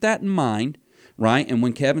 So keep that in mind. Right? And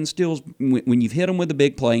when Kevin Steele's, when you've hit him with a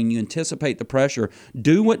big play and you anticipate the pressure,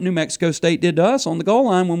 do what New Mexico State did to us on the goal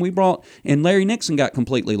line when we brought, and Larry Nixon got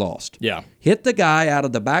completely lost. Yeah. Hit the guy out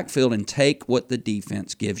of the backfield and take what the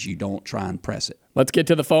defense gives you. Don't try and press it. Let's get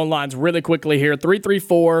to the phone lines really quickly here.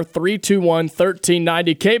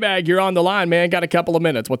 334-321-1390. K-Bag, you're on the line, man. Got a couple of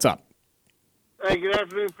minutes. What's up? Hey, good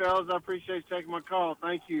afternoon, fellas. I appreciate you taking my call.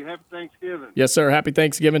 Thank you. Happy Thanksgiving. Yes, sir. Happy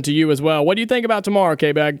Thanksgiving to you as well. What do you think about tomorrow,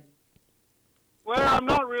 K-Bag? Well, I'm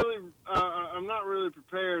not really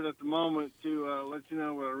prepared at the moment to let you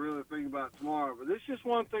know what I really think about tomorrow. But there's just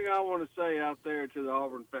one thing I want to say out there to the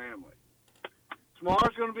Auburn family.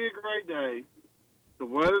 Tomorrow's going to be a great day. The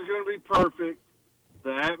weather's going to be perfect.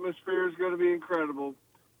 The atmosphere is going to be incredible.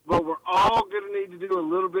 But we're all going to need to do a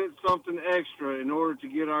little bit something extra in order to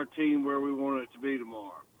get our team where we want it to be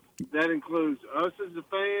tomorrow. That includes us as the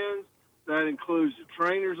fans. That includes the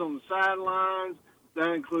trainers on the sidelines.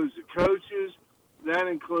 That includes the coaches. That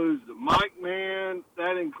includes the mic man.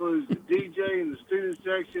 That includes the DJ and the student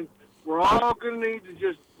section. We're all going to need to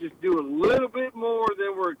just do a little bit more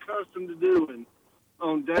than we're accustomed to doing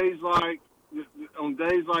on days like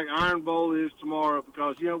Iron Bowl is tomorrow,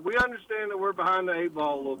 because we understand that we're behind the 8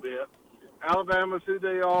 ball a little bit. Alabama's who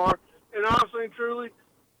they are, and honestly and truly,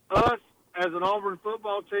 us as an Auburn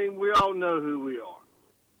football team, we all know who we are.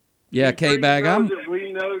 Yeah, K-Bag,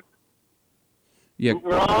 we know. Yeah.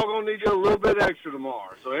 We're all going to need you a little bit extra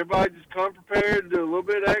tomorrow. So everybody just come prepared to do a little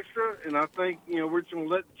bit extra, and I think, we're just going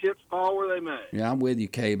to let the chips fall where they may. Yeah, I'm with you,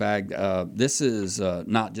 K-Bag. This is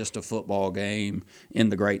not just a football game in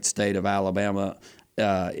the great state of Alabama.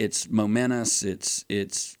 It's momentous. It's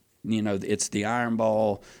the Iron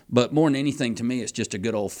Bowl. But more than anything, to me, it's just a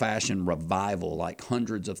good old-fashioned revival, like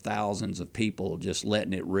hundreds of thousands of people just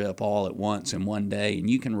letting it rip all at once in one day. And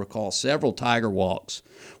you can recall several Tiger Walks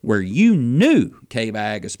where you knew,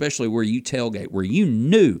 K-Bag, especially where you tailgate, where you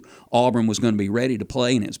knew Auburn was going to be ready to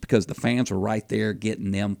play, and it's because the fans were right there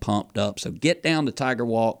getting them pumped up. So get down to Tiger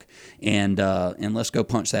Walk and let's go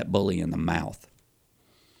punch that bully in the mouth.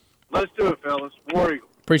 Let's do it, fellas. War Eagle.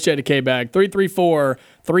 Appreciate it, K-Bag.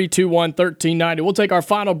 334-321-1390. We'll take our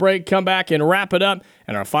final break, come back, and wrap it up,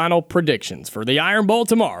 and our final predictions for the Iron Bowl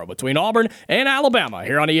tomorrow between Auburn and Alabama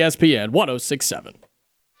here on ESPN 106.7.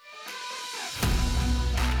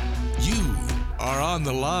 You are on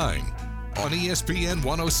the line on ESPN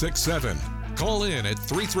 106.7. Call in at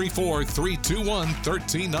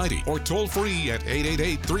 334-321-1390 or toll free at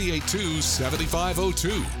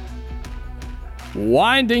 888-382-7502.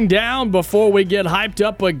 Winding down before we get hyped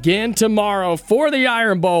up again tomorrow for the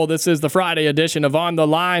Iron Bowl. This is the Friday edition of On the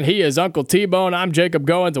Line. He is Uncle T-Bone. I'm Jacob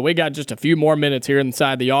Goins, and we got just a few more minutes here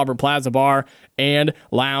inside the Auburn Plaza Bar and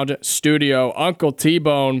Lounge Studio. Uncle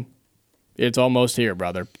T-Bone, it's almost here,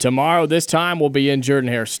 brother. Tomorrow, this time, we'll be in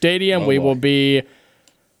Jordan-Hare Stadium. We will be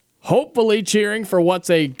hopefully cheering for what's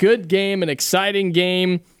a good game, an exciting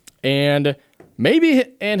game, and maybe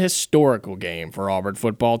an historical game for Auburn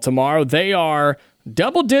football tomorrow. They are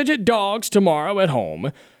double-digit dogs tomorrow at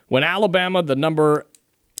home when Alabama, the number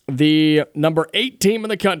 8 team in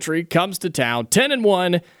the country, comes to town,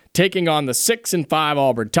 10-1, taking on the 6-5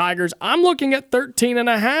 Auburn Tigers. I'm looking at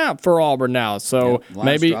 13.5 for Auburn now, so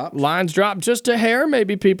maybe lines drop just a hair.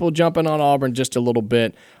 Maybe people jumping on Auburn just a little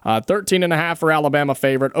bit. 13.5 for Alabama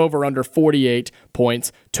favorite, over under 48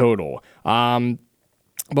 points total.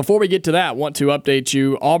 Before we get to that, I want to update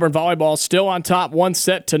you. Auburn volleyball still on top,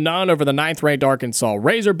 1-0 over the 9th-ranked Arkansas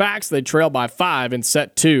Razorbacks. They trail by 5 in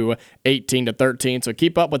set 2, 18-13. So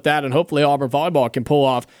keep up with that, and hopefully Auburn volleyball can pull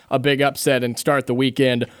off a big upset and start the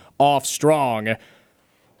weekend off strong.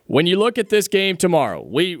 When you look at this game tomorrow,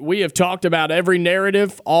 we have talked about every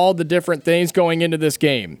narrative, all the different things going into this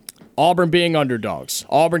game. Auburn being underdogs.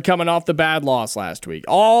 Auburn coming off the bad loss last week.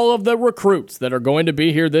 All of the recruits that are going to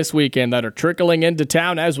be here this weekend that are trickling into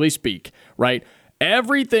town as we speak, right?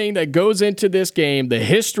 Everything that goes into this game, the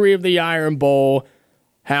history of the Iron Bowl,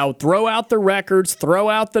 how throw out the records, throw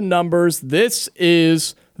out the numbers. This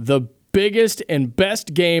is the biggest and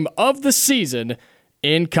best game of the season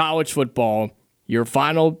in college football. Your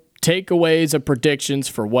final takeaways and predictions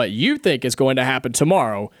for what you think is going to happen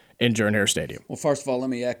tomorrow in Jordan-Hare Stadium. Well, first of all,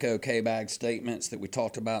 let me echo K-Bag's statements that we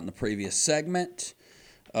talked about in the previous segment.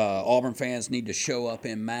 Auburn fans need to show up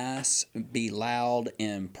en masse, be loud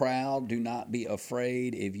and proud. Do not be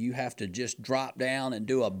afraid. If you have to just drop down and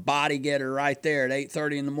do a body getter right there at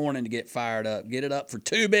 8:30 in the morning to get fired up, get it up for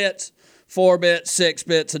 2 bits, 4 bits, 6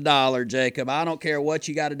 bits, $1, Jacob. I don't care what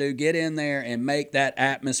you got to do. Get in there and make that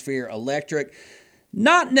atmosphere electric.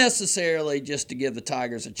 Not necessarily just to give the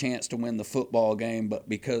Tigers a chance to win the football game, but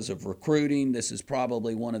because of recruiting. This is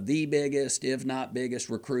probably one of the biggest, if not biggest,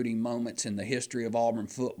 recruiting moments in the history of Auburn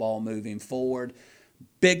football moving forward.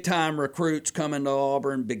 Big-time recruits coming to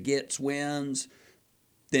Auburn begets wins.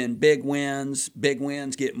 Then big wins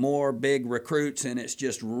get more big recruits, and it's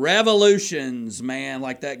just revolutions, man,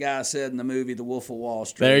 like that guy said in the movie The Wolf of Wall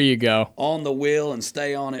Street. There you go. On the wheel and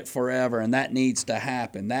stay on it forever, and that needs to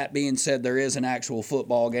happen. That being said, there is an actual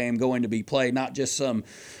football game going to be played, not just some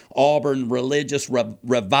Auburn religious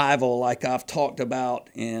revival like I've talked about,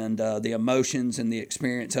 and the emotions and the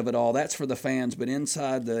experience of it all. That's for the fans, but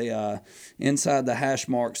inside the hash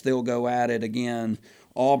marks, they'll go at it again.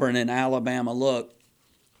 Auburn and Alabama, look,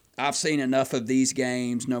 I've seen enough of these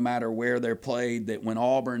games, no matter where they're played, that when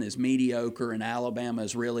Auburn is mediocre and Alabama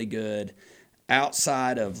is really good,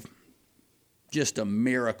 outside of just a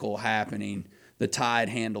miracle happening, the Tide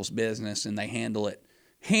handles business, and they handle it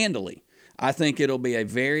handily. I think it'll be a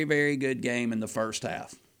very, very good game in the first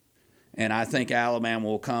half. And I think Alabama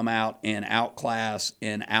will come out and outclass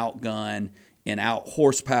and outgun and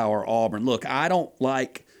out-horsepower Auburn. Look, I don't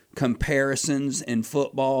like comparisons in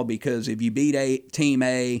football, because if you beat Team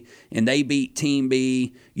A and they beat Team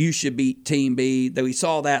B, you should beat Team B. Though we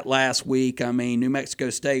saw that last week. I mean, New Mexico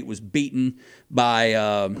State was beaten by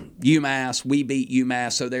UMass. We beat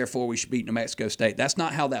UMass, so therefore we should beat New Mexico State. That's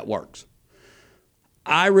not how that works.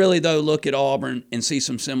 I really, though, look at Auburn and see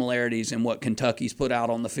some similarities in what Kentucky's put out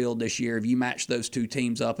on the field this year. If you match those two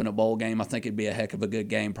teams up in a bowl game, I think it'd be a heck of a good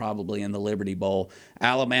game, probably in the Liberty Bowl.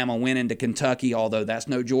 Alabama went into Kentucky, although that's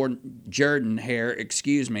no Jordan-Hare,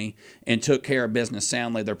 and took care of business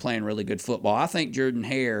soundly. They're playing really good football. I think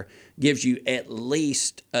Jordan-Hare gives you at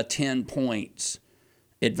least a 10 points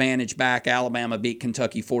advantage back. Alabama beat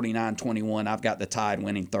Kentucky 49-21. I've got the Tide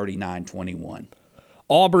winning 39-21.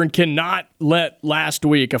 Auburn cannot let last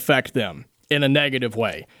week affect them in a negative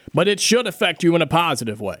way, but it should affect you in a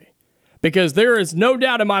positive way, because there is no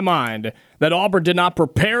doubt in my mind that Auburn did not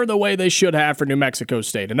prepare the way they should have for New Mexico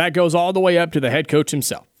State, and that goes all the way up to the head coach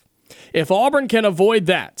himself. If Auburn can avoid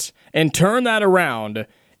that and turn that around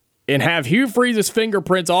and have Hugh Freeze's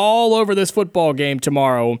fingerprints all over this football game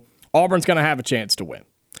tomorrow, Auburn's going to have a chance to win.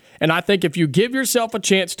 And I think if you give yourself a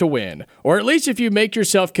chance to win, or at least if you make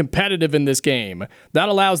yourself competitive in this game, that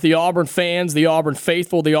allows the Auburn fans, the Auburn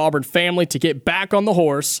faithful, the Auburn family to get back on the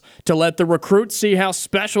horse, to let the recruits see how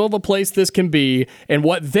special of a place this can be and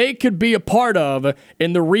what they could be a part of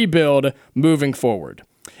in the rebuild moving forward.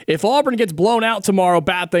 If Auburn gets blown out tomorrow,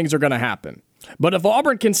 bad things are going to happen. But if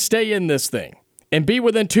Auburn can stay in this thing and be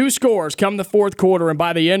within 2 scores come the fourth quarter and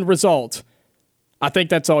by the end result, I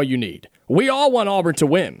think that's all you need. We all want Auburn to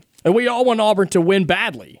win. And we all want Auburn to win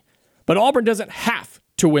badly. But Auburn doesn't have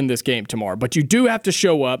to win this game tomorrow. But you do have to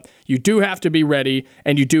show up, you do have to be ready,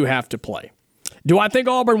 and you do have to play. Do I think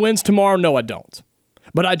Auburn wins tomorrow? No, I don't.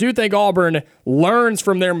 But I do think Auburn learns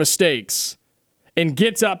from their mistakes and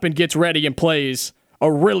gets up and gets ready and plays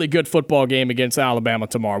a really good football game against Alabama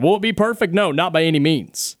tomorrow. Will it be perfect? No, not by any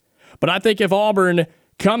means. But I think if Auburn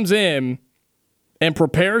comes in and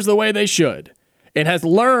prepares the way they should, and has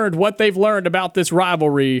learned what they've learned about this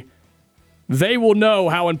rivalry, they will know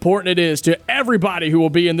how important it is to everybody who will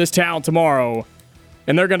be in this town tomorrow,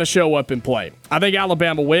 and they're going to show up and play. I think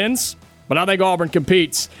Alabama wins, but I think Auburn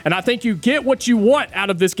competes, and I think you get what you want out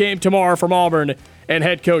of this game tomorrow from Auburn and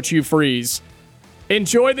head coach Hugh Freeze.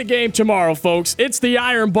 Enjoy the game tomorrow, folks. It's the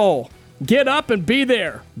Iron Bowl. Get up and be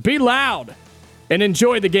there. Be loud, and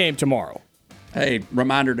enjoy the game tomorrow. Hey,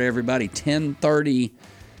 reminder to everybody, 10:30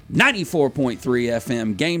 94.3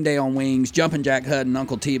 FM, game day on Wings, Jumpin' Jack Hudden,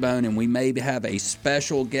 Uncle T-Bone, and we may have a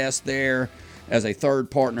special guest there as a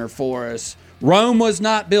third partner for us. Rome was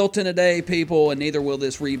not built in a day, people, and neither will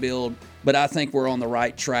this rebuild, but I think we're on the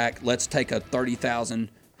right track. Let's take a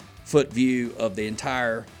 30,000-foot view of the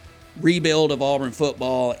entire rebuild of Auburn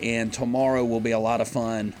football, and tomorrow will be a lot of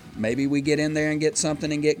fun. Maybe we get in there and get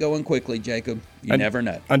something and get going quickly, Jacob. You never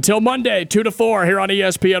know. Until Monday, 2 to 4 here on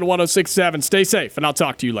ESPN 106.7. Stay safe, and I'll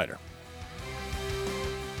talk to you later.